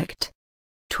desired effect.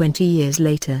 20 years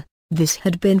later, this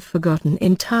had been forgotten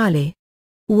entirely.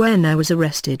 When I was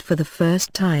arrested for the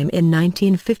first time in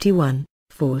 1951,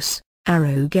 force,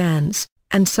 arrogance,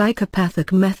 and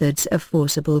psychopathic methods of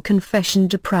forcible confession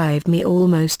deprived me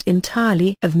almost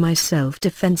entirely of my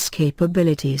self-defense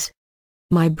capabilities.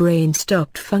 My brain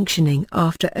stopped functioning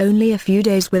after only a few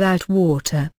days without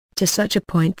water, to such a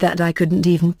point that I couldn't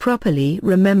even properly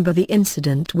remember the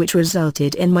incident which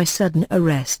resulted in my sudden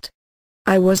arrest.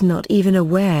 I was not even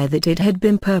aware that it had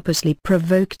been purposely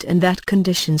provoked and that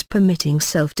conditions permitting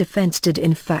self-defense did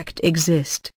in fact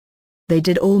exist. They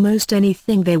did almost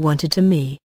anything they wanted to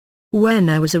me. When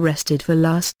I was arrested for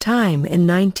last time in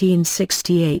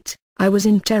 1968, I was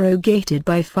interrogated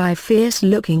by 5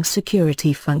 fierce-looking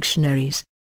security functionaries.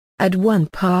 At one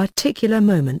particular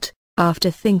moment, after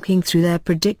thinking through their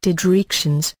predicted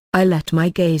reactions, I let my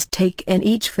gaze take in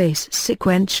each face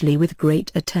sequentially with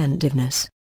great attentiveness.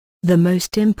 The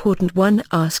most important one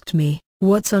asked me,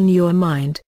 "What's on your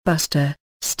mind, Buster,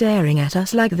 staring at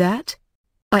us like that?"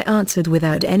 I answered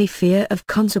without any fear of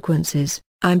consequences,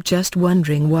 "I'm just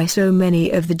wondering why so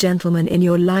many of the gentlemen in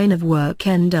your line of work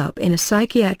end up in a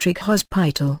psychiatric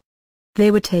hospital." They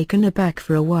were taken aback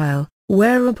for a while,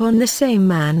 whereupon the same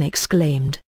man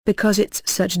exclaimed, "Because it's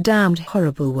such damned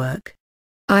horrible work."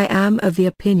 "I am of the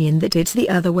opinion that it's the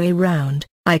other way round,"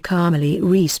 I calmly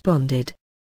responded.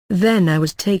 Then I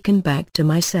was taken back to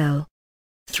my cell.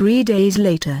 3 days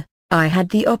later, I had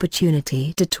the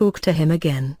opportunity to talk to him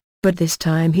again, but this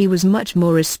time he was much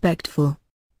more respectful.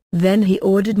 Then he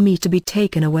ordered me to be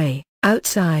taken away,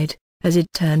 outside, as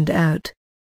it turned out.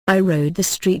 I rode the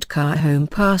streetcar home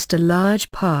past a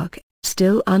large park,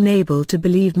 still unable to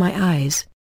believe my eyes.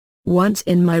 Once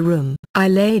in my room, I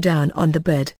lay down on the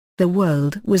bed. The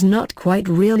world was not quite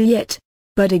real yet,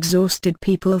 but exhausted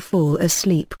people fall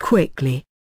asleep quickly.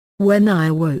 When I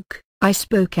woke, I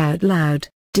spoke out loud,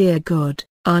 "Dear God,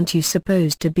 aren't you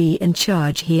supposed to be in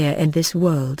charge here in this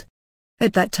world?"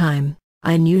 At that time,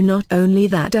 I knew not only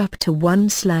that up to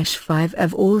 1/5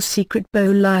 of all secret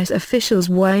police officials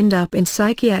wind up in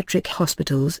psychiatric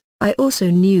hospitals, I also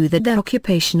knew that their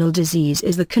occupational disease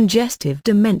is the congestive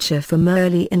dementia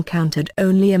formerly encountered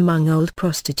only among old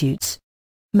prostitutes.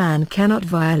 Man cannot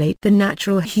violate the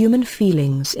natural human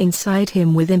feelings inside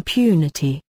him with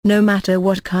impunity, no matter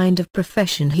what kind of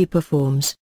profession he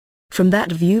performs. From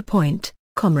that viewpoint,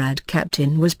 comrade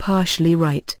captain was partially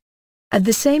right. At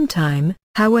the same time,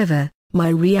 however, my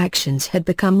reactions had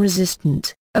become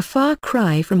resistant, a far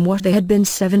cry from what they had been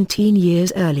 17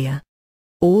 years earlier.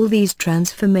 All these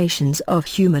transformations of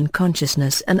human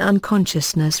consciousness and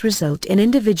unconsciousness result in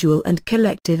individual and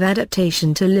collective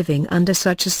adaptation to living under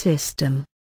such a system.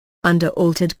 Under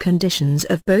altered conditions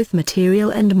of both material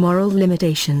and moral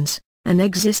limitations, an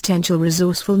existential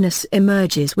resourcefulness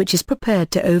emerges which is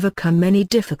prepared to overcome many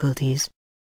difficulties.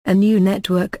 A new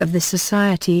network of the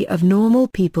society of normal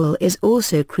people is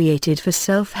also created for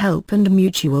self-help and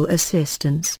mutual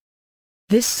assistance.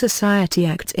 This society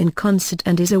acts in concert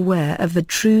and is aware of the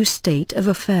true state of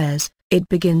affairs. It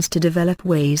begins to develop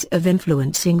ways of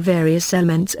influencing various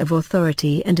elements of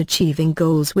authority and achieving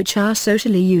goals which are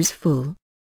socially useful.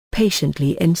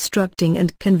 Patiently instructing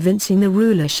and convincing the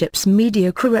rulership's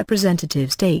mediocre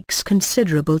representatives takes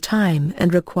considerable time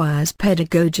and requires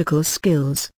pedagogical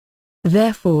skills.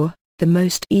 Therefore, the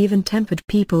most even-tempered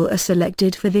people are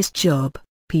selected for this job,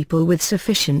 people with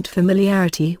sufficient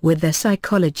familiarity with their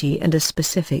psychology and a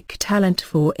specific talent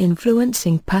for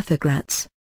influencing pathocrats.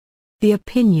 The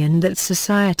opinion that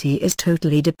society is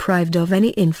totally deprived of any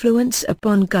influence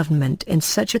upon government in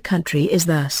such a country is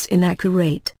thus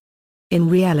inaccurate. In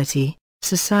reality,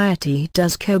 society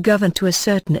does co-govern to a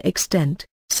certain extent,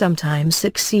 sometimes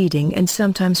succeeding and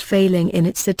sometimes failing in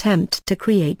its attempt to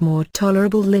create more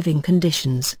tolerable living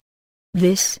conditions.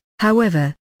 This,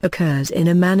 however, occurs in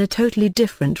a manner totally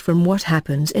different from what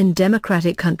happens in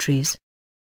democratic countries.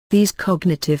 These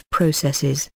cognitive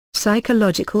processes,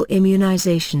 psychological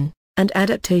immunization, and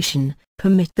adaptation,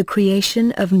 permit the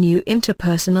creation of new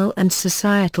interpersonal and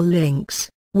societal links,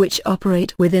 which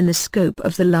operate within the scope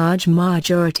of the large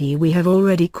majority we have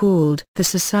already called the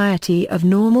society of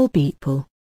normal people.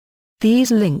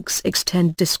 These links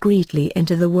extend discreetly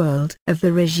into the world of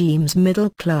the regime's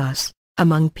middle class,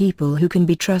 among people who can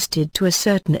be trusted to a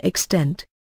certain extent.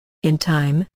 In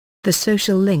time, the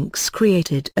social links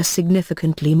created are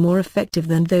significantly more effective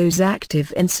than those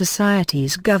active in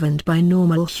societies governed by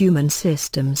normal human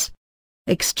systems.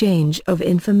 Exchange of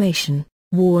information,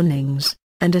 warnings,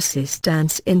 and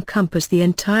assistance encompass the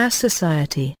entire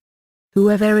society.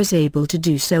 Whoever is able to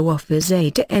do so offers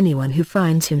aid to anyone who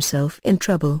finds himself in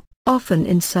trouble, often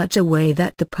in such a way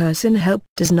that the person helped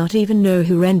does not even know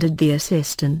who rendered the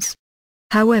assistance.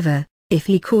 However, if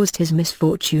he caused his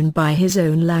misfortune by his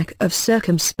own lack of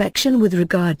circumspection with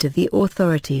regard to the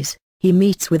authorities, he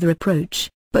meets with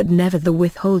reproach, but never the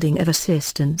withholding of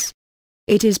assistance.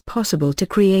 It is possible to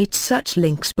create such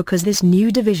links because this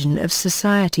new division of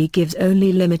society gives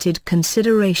only limited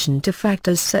consideration to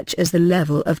factors such as the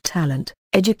level of talent,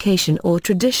 education or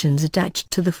traditions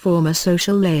attached to the former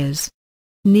social layers.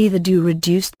 Neither do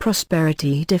reduced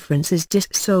prosperity differences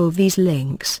dissolve these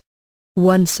links.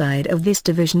 One side of this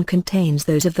division contains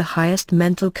those of the highest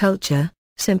mental culture,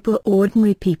 simple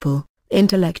ordinary people,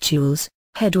 intellectuals,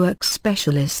 headwork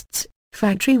specialists,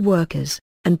 factory workers,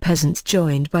 and peasants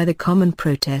joined by the common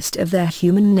protest of their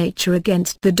human nature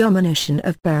against the domination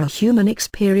of parahuman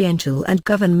experiential and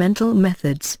governmental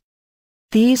methods.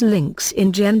 These links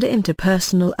engender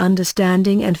interpersonal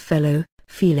understanding and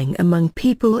fellow-feeling among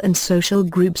people and social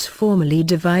groups formerly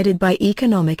divided by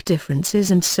economic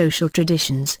differences and social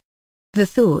traditions. The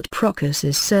thought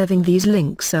processes serving these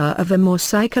links are of a more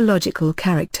psychological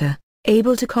character,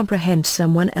 able to comprehend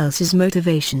someone else's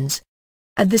motivations.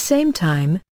 At the same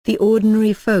time, the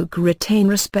ordinary folk retain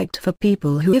respect for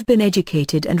people who have been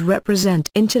educated and represent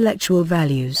intellectual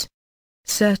values.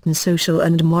 Certain social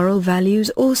and moral values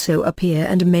also appear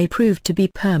and may prove to be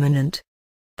permanent.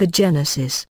 The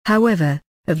genesis, however,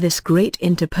 of this great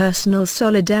interpersonal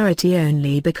solidarity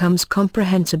only becomes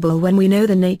comprehensible when we know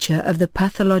the nature of the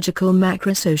pathological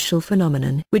macrosocial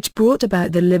phenomenon which brought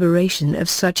about the liberation of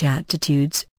such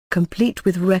attitudes, complete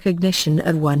with recognition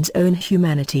of one's own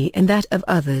humanity and that of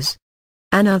others.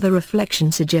 Another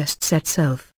reflection suggests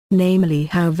itself, namely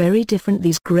how very different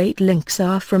these great links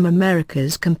are from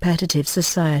America's competitive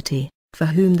society, for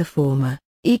whom the former,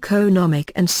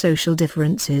 economic and social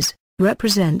differences,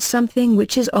 represent something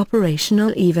which is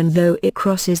operational even though it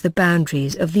crosses the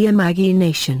boundaries of the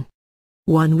imagination.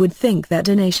 One would think that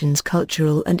a nation's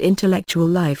cultural and intellectual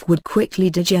life would quickly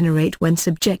degenerate when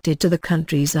subjected to the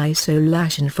country's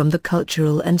isolation from the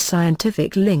cultural and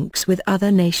scientific links with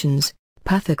other nations,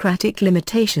 pathocratic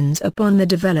limitations upon the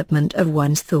development of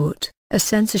one's thought, a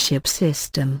censorship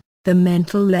system, the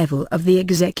mental level of the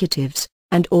executives,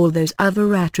 and all those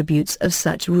other attributes of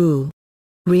such rule.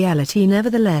 Reality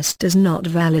nevertheless does not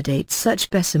validate such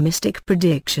pessimistic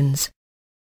predictions.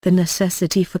 The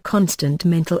necessity for constant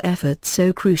mental effort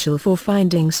so crucial for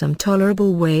finding some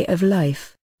tolerable way of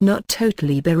life, not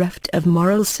totally bereft of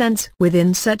moral sense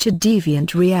within such a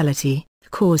deviant reality,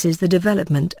 causes the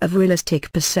development of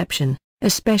realistic perception,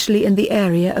 especially in the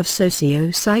area of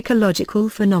socio-psychological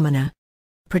phenomena.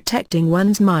 Protecting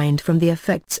one's mind from the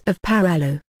effects of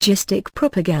paralogistic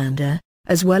propaganda,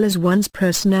 as well as one's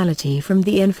personality from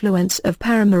the influence of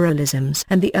paramoralisms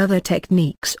and the other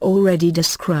techniques already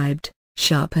described,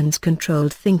 sharpens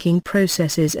controlled thinking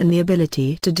processes and the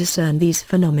ability to discern these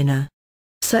phenomena.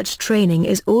 Such training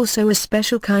is also a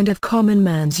special kind of common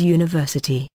man's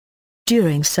university.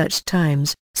 During such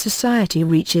times, society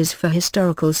reaches for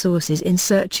historical sources in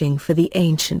searching for the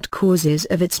ancient causes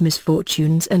of its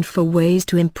misfortunes and for ways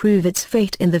to improve its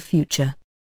fate in the future.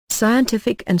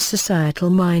 Scientific and societal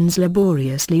minds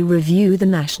laboriously review the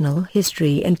national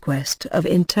history in quest of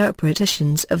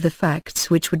interpretations of the facts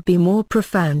which would be more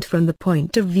profound from the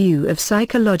point of view of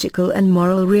psychological and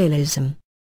moral realism.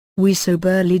 We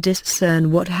soberly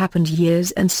discern what happened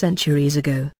years and centuries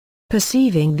ago,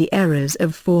 perceiving the errors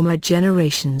of former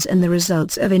generations and the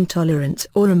results of intolerance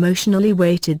or emotionally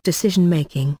weighted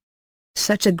decision-making.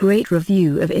 Such a great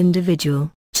review of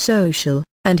individual, social,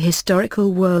 and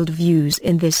historical worldviews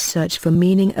in this search for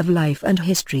meaning of life and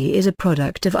history is a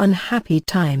product of unhappy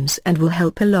times and will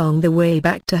help along the way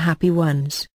back to happy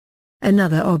ones.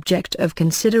 Another object of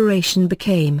consideration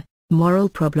became moral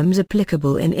problems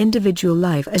applicable in individual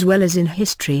life as well as in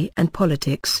history and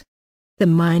politics. The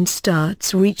mind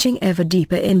starts reaching ever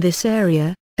deeper in this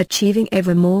area, achieving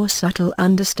ever more subtle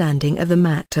understanding of the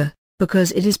matter,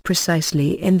 because it is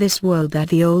precisely in this world that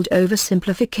the old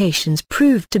oversimplifications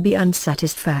prove to be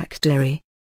unsatisfactory.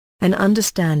 An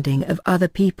understanding of other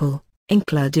people,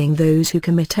 including those who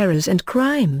commit errors and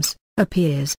crimes,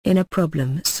 appears in a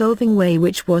problem-solving way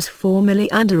which was formerly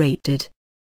underrated.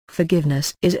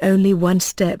 Forgiveness is only one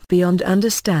step beyond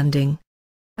understanding.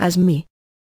 As me.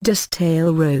 De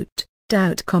Staël wrote,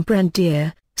 "Doubt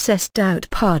comprendre, c'est doubt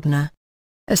pardonner."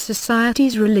 A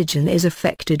society's religion is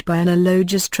affected by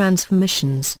analogous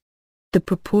transformations. The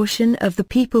proportion of the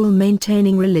people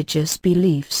maintaining religious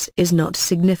beliefs is not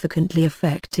significantly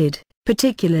affected,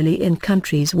 particularly in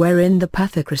countries wherein the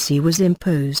pathocracy was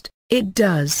imposed. It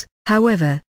does,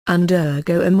 however,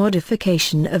 undergo a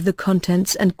modification of the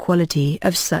contents and quality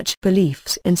of such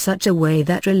beliefs in such a way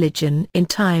that religion in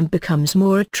time becomes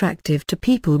more attractive to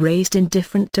people raised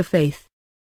indifferent to faith.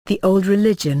 The old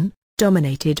religion,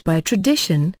 dominated by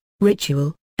tradition,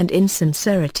 ritual, and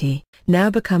insincerity,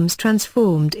 now becomes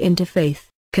transformed into faith,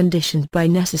 conditioned by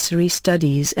necessary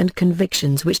studies and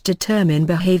convictions which determine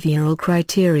behavioral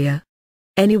criteria.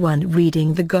 Anyone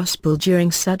reading the Gospel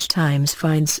during such times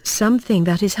finds something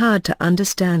that is hard to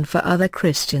understand for other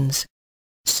Christians.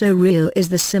 So real is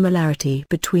the similarity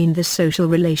between the social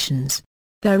relations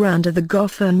there under the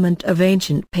government of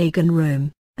ancient pagan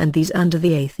Rome, and these under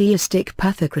the atheistic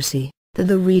pathocracy, that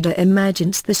the reader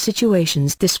imagines the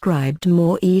situations described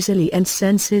more easily and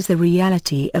senses the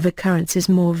reality of occurrences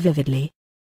more vividly.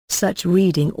 Such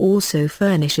reading also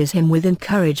furnishes him with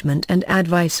encouragement and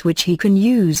advice which he can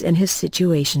use in his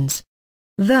situations.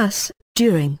 Thus,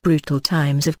 during brutal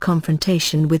times of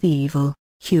confrontation with evil,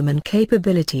 human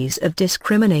capabilities of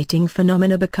discriminating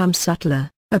phenomena become subtler,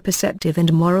 a perceptive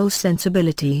and moral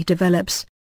sensibility develops.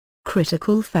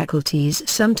 Critical faculties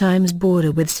sometimes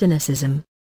border with cynicism.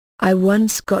 I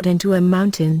once got into a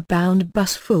mountain-bound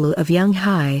bus full of young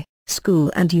high school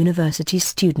and university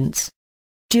students.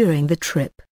 During the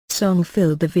trip, song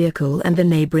filled the vehicle and the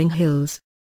neighboring hills.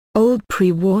 Old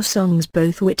pre-war songs,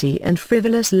 both witty and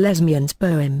frivolous lesbians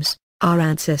poems, "Our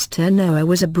ancestor Noah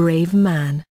was a brave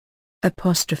man,"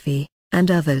 apostrophe,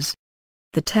 and others.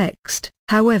 The text,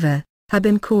 however, had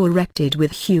been corrected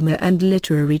with humor and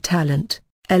literary talent,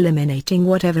 eliminating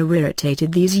whatever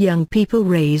irritated these young people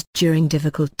raised during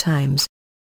difficult times.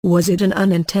 Was it an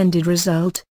unintended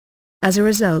result? As a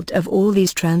result of all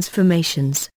these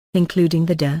transformations, including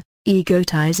the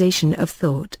de-egotization of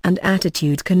thought and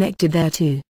attitude connected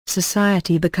thereto,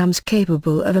 society becomes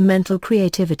capable of a mental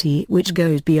creativity which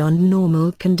goes beyond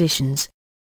normal conditions.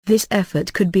 This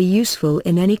effort could be useful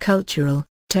in any cultural,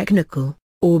 technical,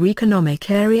 or economic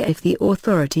area if the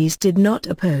authorities did not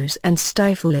oppose and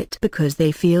stifle it because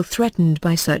they feel threatened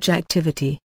by such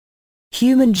activity.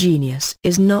 Human genius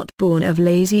is not born of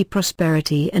lazy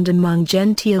prosperity and among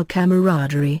genteel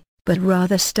camaraderie, but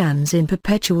rather stands in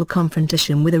perpetual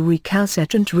confrontation with a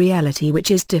recalcitrant reality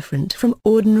which is different from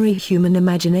ordinary human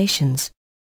imaginations.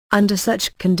 Under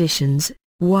such conditions,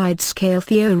 wide-scale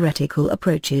theoretical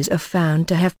approaches are found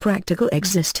to have practical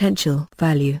existential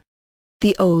value.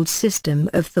 The old system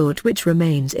of thought which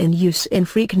remains in use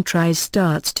infrequent tries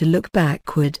starts to look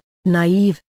backward,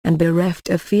 naive, and bereft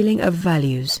of feeling of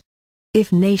values.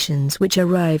 If nations which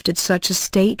arrived at such a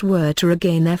state were to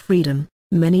regain their freedom,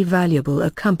 many valuable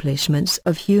accomplishments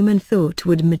of human thought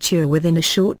would mature within a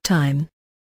short time.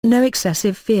 No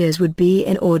excessive fears would be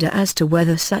in order as to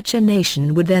whether such a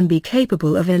nation would then be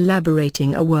capable of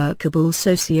elaborating a workable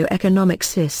socio-economic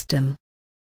system.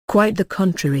 Quite the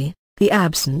contrary, the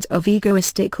absence of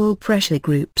egoistical pressure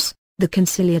groups, the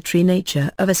conciliatory nature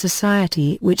of a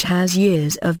society which has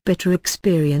years of bitter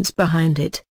experience behind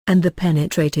it, and the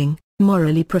penetrating,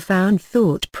 morally profound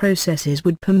thought processes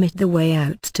would permit the way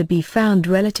out to be found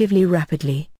relatively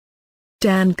rapidly.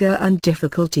 Danger and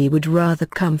difficulty would rather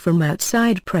come from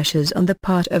outside pressures on the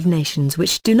part of nations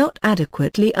which do not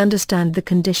adequately understand the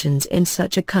conditions in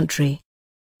such a country.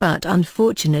 But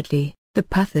unfortunately, the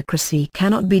pathocracy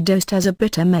cannot be dosed as a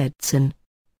bitter medicine.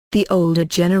 The older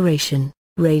generation,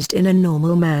 raised in a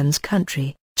normal man's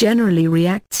country, generally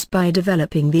reacts by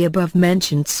developing the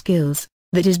above-mentioned skills,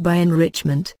 that is by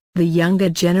enrichment. The younger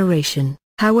generation,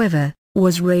 however,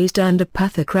 was raised under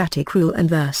pathocratic rule and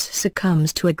thus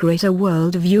succumbs to a greater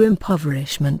world-view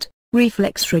impoverishment,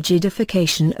 reflex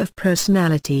rigidification of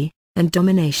personality, and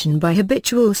domination by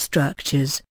habitual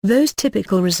structures, those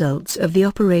typical results of the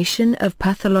operation of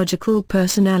pathological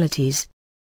personalities.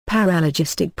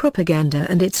 Paralogistic propaganda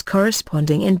and its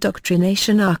corresponding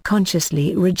indoctrination are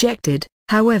consciously rejected,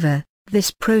 however.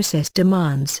 This process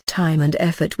demands time and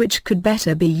effort which could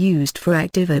better be used for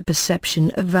activer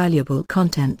perception of valuable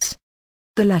contents.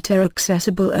 The latter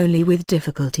accessible only with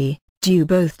difficulty, due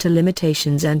both to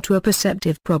limitations and to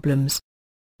perceptive problems.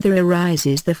 There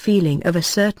arises the feeling of a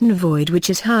certain void which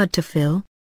is hard to fill.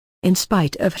 In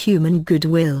spite of human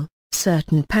goodwill,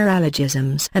 certain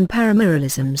paralogisms and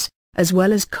paramoralisms, as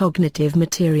well as cognitive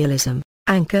materialism,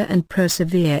 anchor and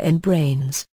persevere in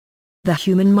brains. The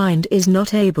human mind is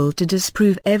not able to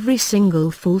disprove every single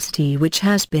falsity which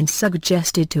has been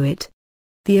suggested to it.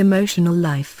 The emotional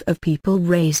life of people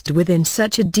raised within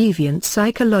such a deviant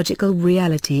psychological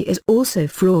reality is also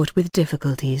fraught with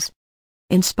difficulties.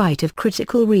 In spite of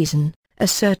critical reason, a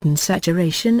certain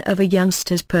saturation of a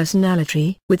youngster's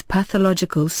personality with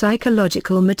pathological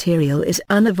psychological material is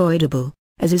unavoidable,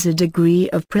 as is a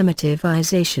degree of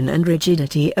primitivization and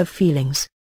rigidity of feelings.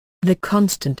 The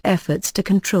constant efforts to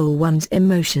control one's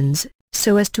emotions,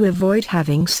 so as to avoid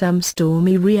having some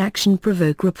stormy reaction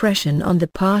provoke repression on the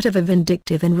part of a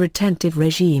vindictive and retentive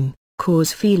regime,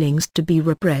 cause feelings to be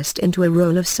repressed into a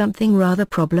role of something rather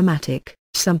problematic,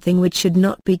 something which should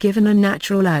not be given a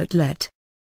natural outlet.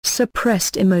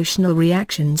 Suppressed emotional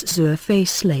reactions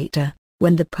surface later,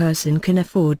 when the person can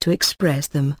afford to express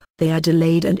them, they are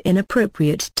delayed and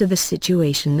inappropriate to the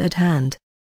situation at hand.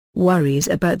 Worries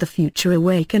about the future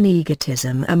awaken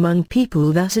egotism among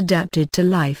people thus adapted to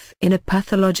life in a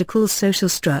pathological social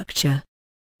structure.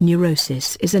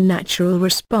 Neurosis is a natural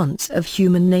response of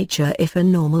human nature if a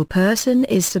normal person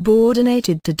is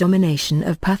subordinated to domination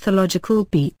of pathological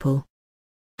people.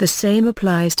 The same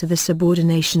applies to the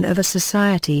subordination of a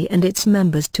society and its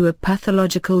members to a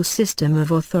pathological system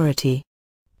of authority.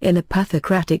 In a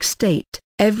pathocratic state,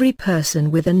 every person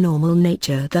with a normal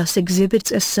nature thus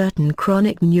exhibits a certain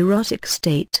chronic neurotic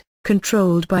state,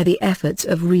 controlled by the efforts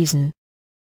of reason.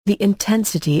 The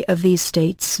intensity of these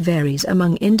states varies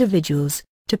among individuals,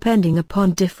 depending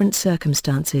upon different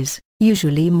circumstances,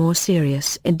 usually more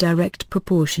serious in direct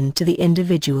proportion to the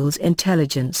individual's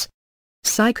intelligence.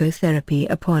 Psychotherapy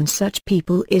upon such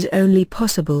people is only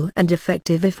possible and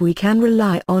effective if we can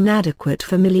rely on adequate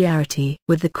familiarity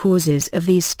with the causes of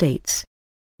these states.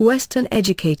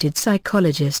 Western-educated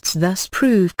psychologists thus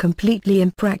prove completely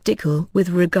impractical with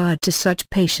regard to such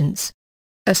patients.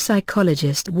 A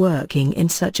psychologist working in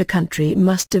such a country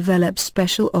must develop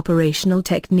special operational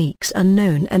techniques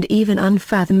unknown and even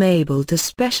unfathomable to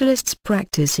specialists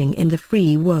practicing in the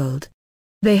free world.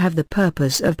 They have the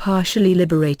purpose of partially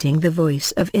liberating the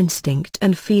voice of instinct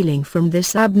and feeling from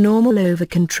this abnormal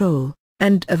over-control,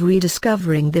 and of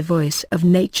rediscovering the voice of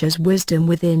nature's wisdom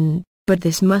within. But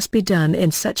this must be done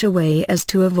in such a way as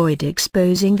to avoid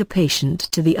exposing the patient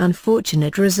to the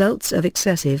unfortunate results of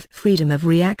excessive freedom of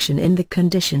reaction in the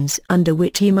conditions under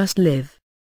which he must live.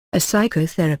 A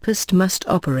psychotherapist must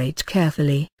operate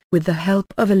carefully, with the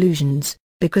help of illusions,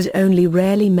 because only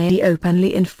rarely may he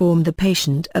openly inform the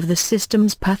patient of the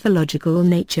system's pathological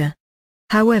nature.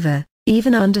 However,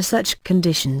 even under such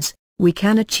conditions, we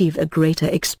can achieve a greater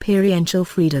experiential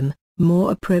freedom,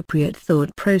 more appropriate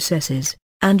thought processes,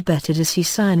 and better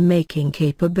decision-making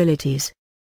capabilities.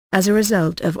 As a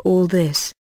result of all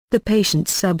this, the patient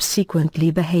subsequently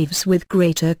behaves with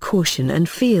greater caution and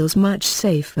feels much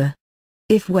safer.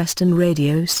 If Western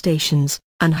radio stations,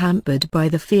 unhampered by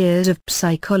the fears of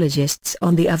psychologists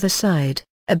on the other side,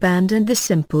 abandoned the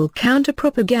simple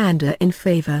counter-propaganda in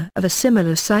favor of a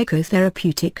similar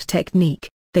psychotherapeutic technique,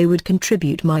 they would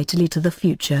contribute mightily to the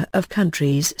future of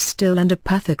countries still under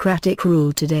pathocratic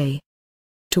rule today.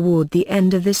 Toward the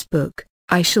end of this book,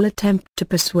 I shall attempt to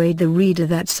persuade the reader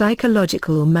that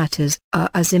psychological matters are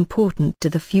as important to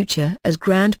the future as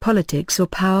grand politics or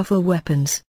powerful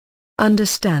weapons.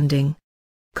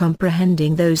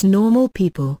 Comprehending those normal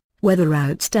people, whether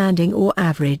outstanding or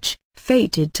average,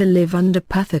 fated to live under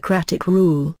pathocratic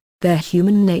rule, their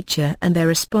human nature and their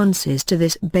responses to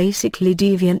this basically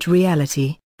deviant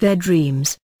reality, their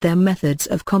dreams, their methods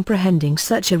of comprehending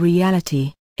such a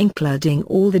reality, including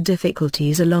all the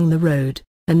difficulties along the road,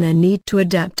 and their need to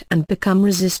adapt and become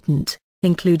resistant,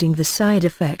 including the side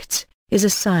effects, is a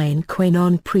sine qua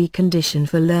non precondition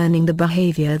for learning the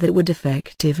behavior that would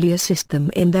effectively assist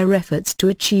them in their efforts to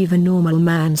achieve a normal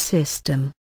man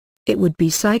system. It would be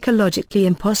psychologically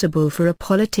impossible for a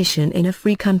politician in a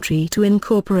free country to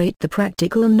incorporate the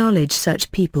practical knowledge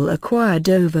such people acquired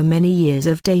over many years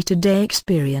of day-to-day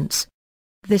experience.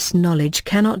 This knowledge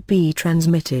cannot be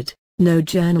transmitted. No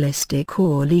journalistic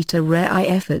or literary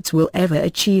efforts will ever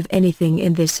achieve anything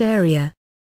in this area.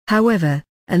 However,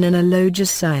 an analogous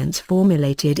science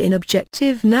formulated in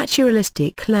objective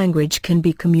naturalistic language can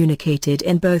be communicated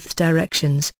in both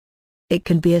directions. It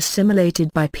can be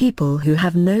assimilated by people who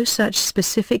have no such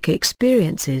specific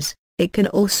experiences. It can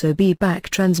also be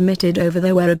back-transmitted over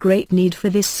there where a great need for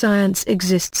this science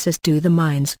exists as do the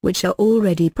minds which are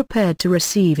already prepared to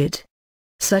receive it.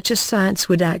 Such a science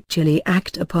would actually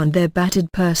act upon their battered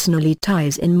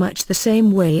personalities in much the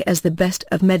same way as the best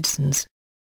of medicines.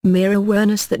 Mere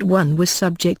awareness that one was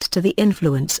subject to the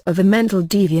influence of a mental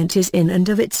deviant is in and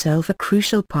of itself a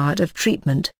crucial part of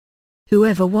treatment.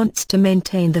 Whoever wants to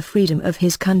maintain the freedom of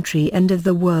his country and of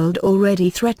the world already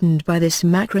threatened by this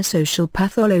macrosocial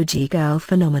pathological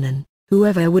phenomenon,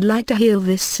 whoever would like to heal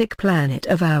this sick planet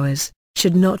of ours,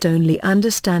 should not only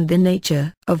understand the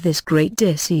nature of this great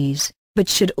disease, but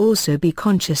should also be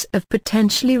conscious of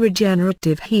potentially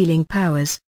regenerative healing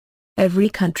powers. Every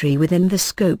country within the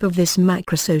scope of this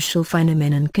macrosocial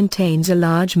phenomenon contains a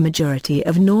large majority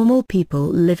of normal people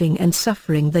living and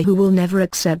suffering who will never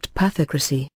accept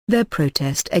pathocracy. Their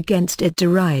protest against it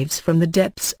derives from the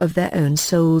depths of their own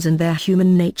souls and their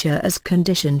human nature as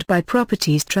conditioned by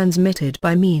properties transmitted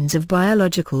by means of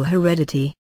biological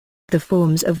heredity. The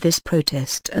forms of this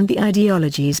protest and the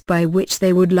ideologies by which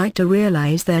they would like to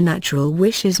realize their natural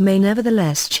wishes may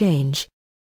nevertheless change.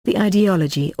 The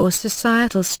ideology or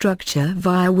societal structure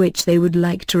via which they would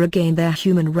like to regain their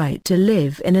human right to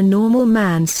live in a normal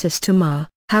man system are,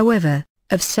 however,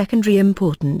 of secondary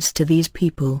importance to these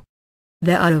people.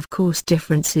 There are of course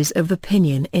differences of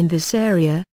opinion in this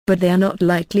area, but they are not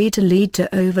likely to lead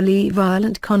to overly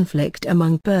violent conflict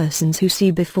among persons who see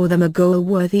before them a goal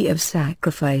worthy of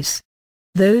sacrifice.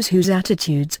 Those whose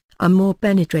attitudes are more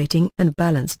penetrating and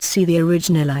balanced see the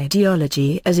original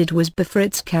ideology as it was before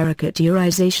its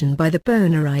caricaturization by the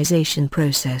ponerization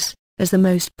process, as the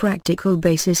most practical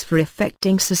basis for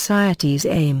effecting society's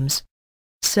aims.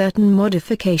 Certain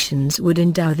modifications would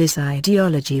endow this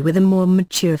ideology with a more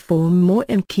mature form more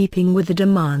in keeping with the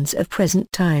demands of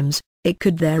present times. It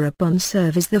could thereupon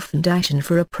serve as the foundation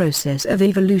for a process of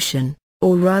evolution,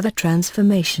 or rather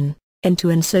transformation,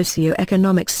 into an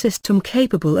socio-economic system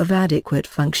capable of adequate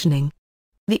functioning.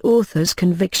 The author's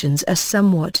convictions are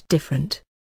somewhat different.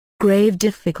 Grave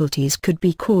difficulties could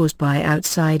be caused by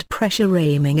outside pressure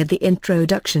aiming at the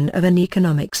introduction of an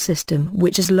economic system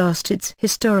which has lost its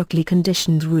historically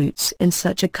conditioned roots in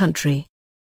such a country.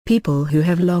 People who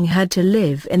have long had to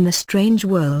live in the strange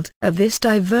world of this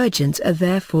divergence are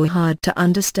therefore hard to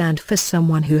understand for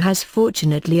someone who has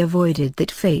fortunately avoided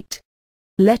that fate.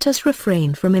 Let us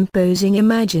refrain from imposing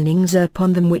imaginings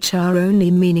upon them which are only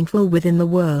meaningful within the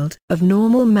world of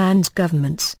normal man's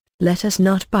governments. Let us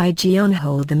not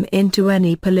pigeonhole them into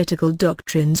any political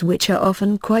doctrines which are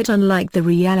often quite unlike the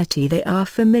reality they are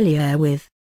familiar with.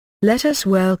 Let us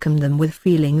welcome them with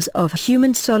feelings of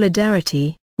human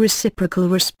solidarity, reciprocal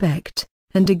respect,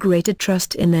 and a greater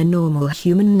trust in their normal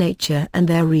human nature and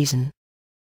their reason.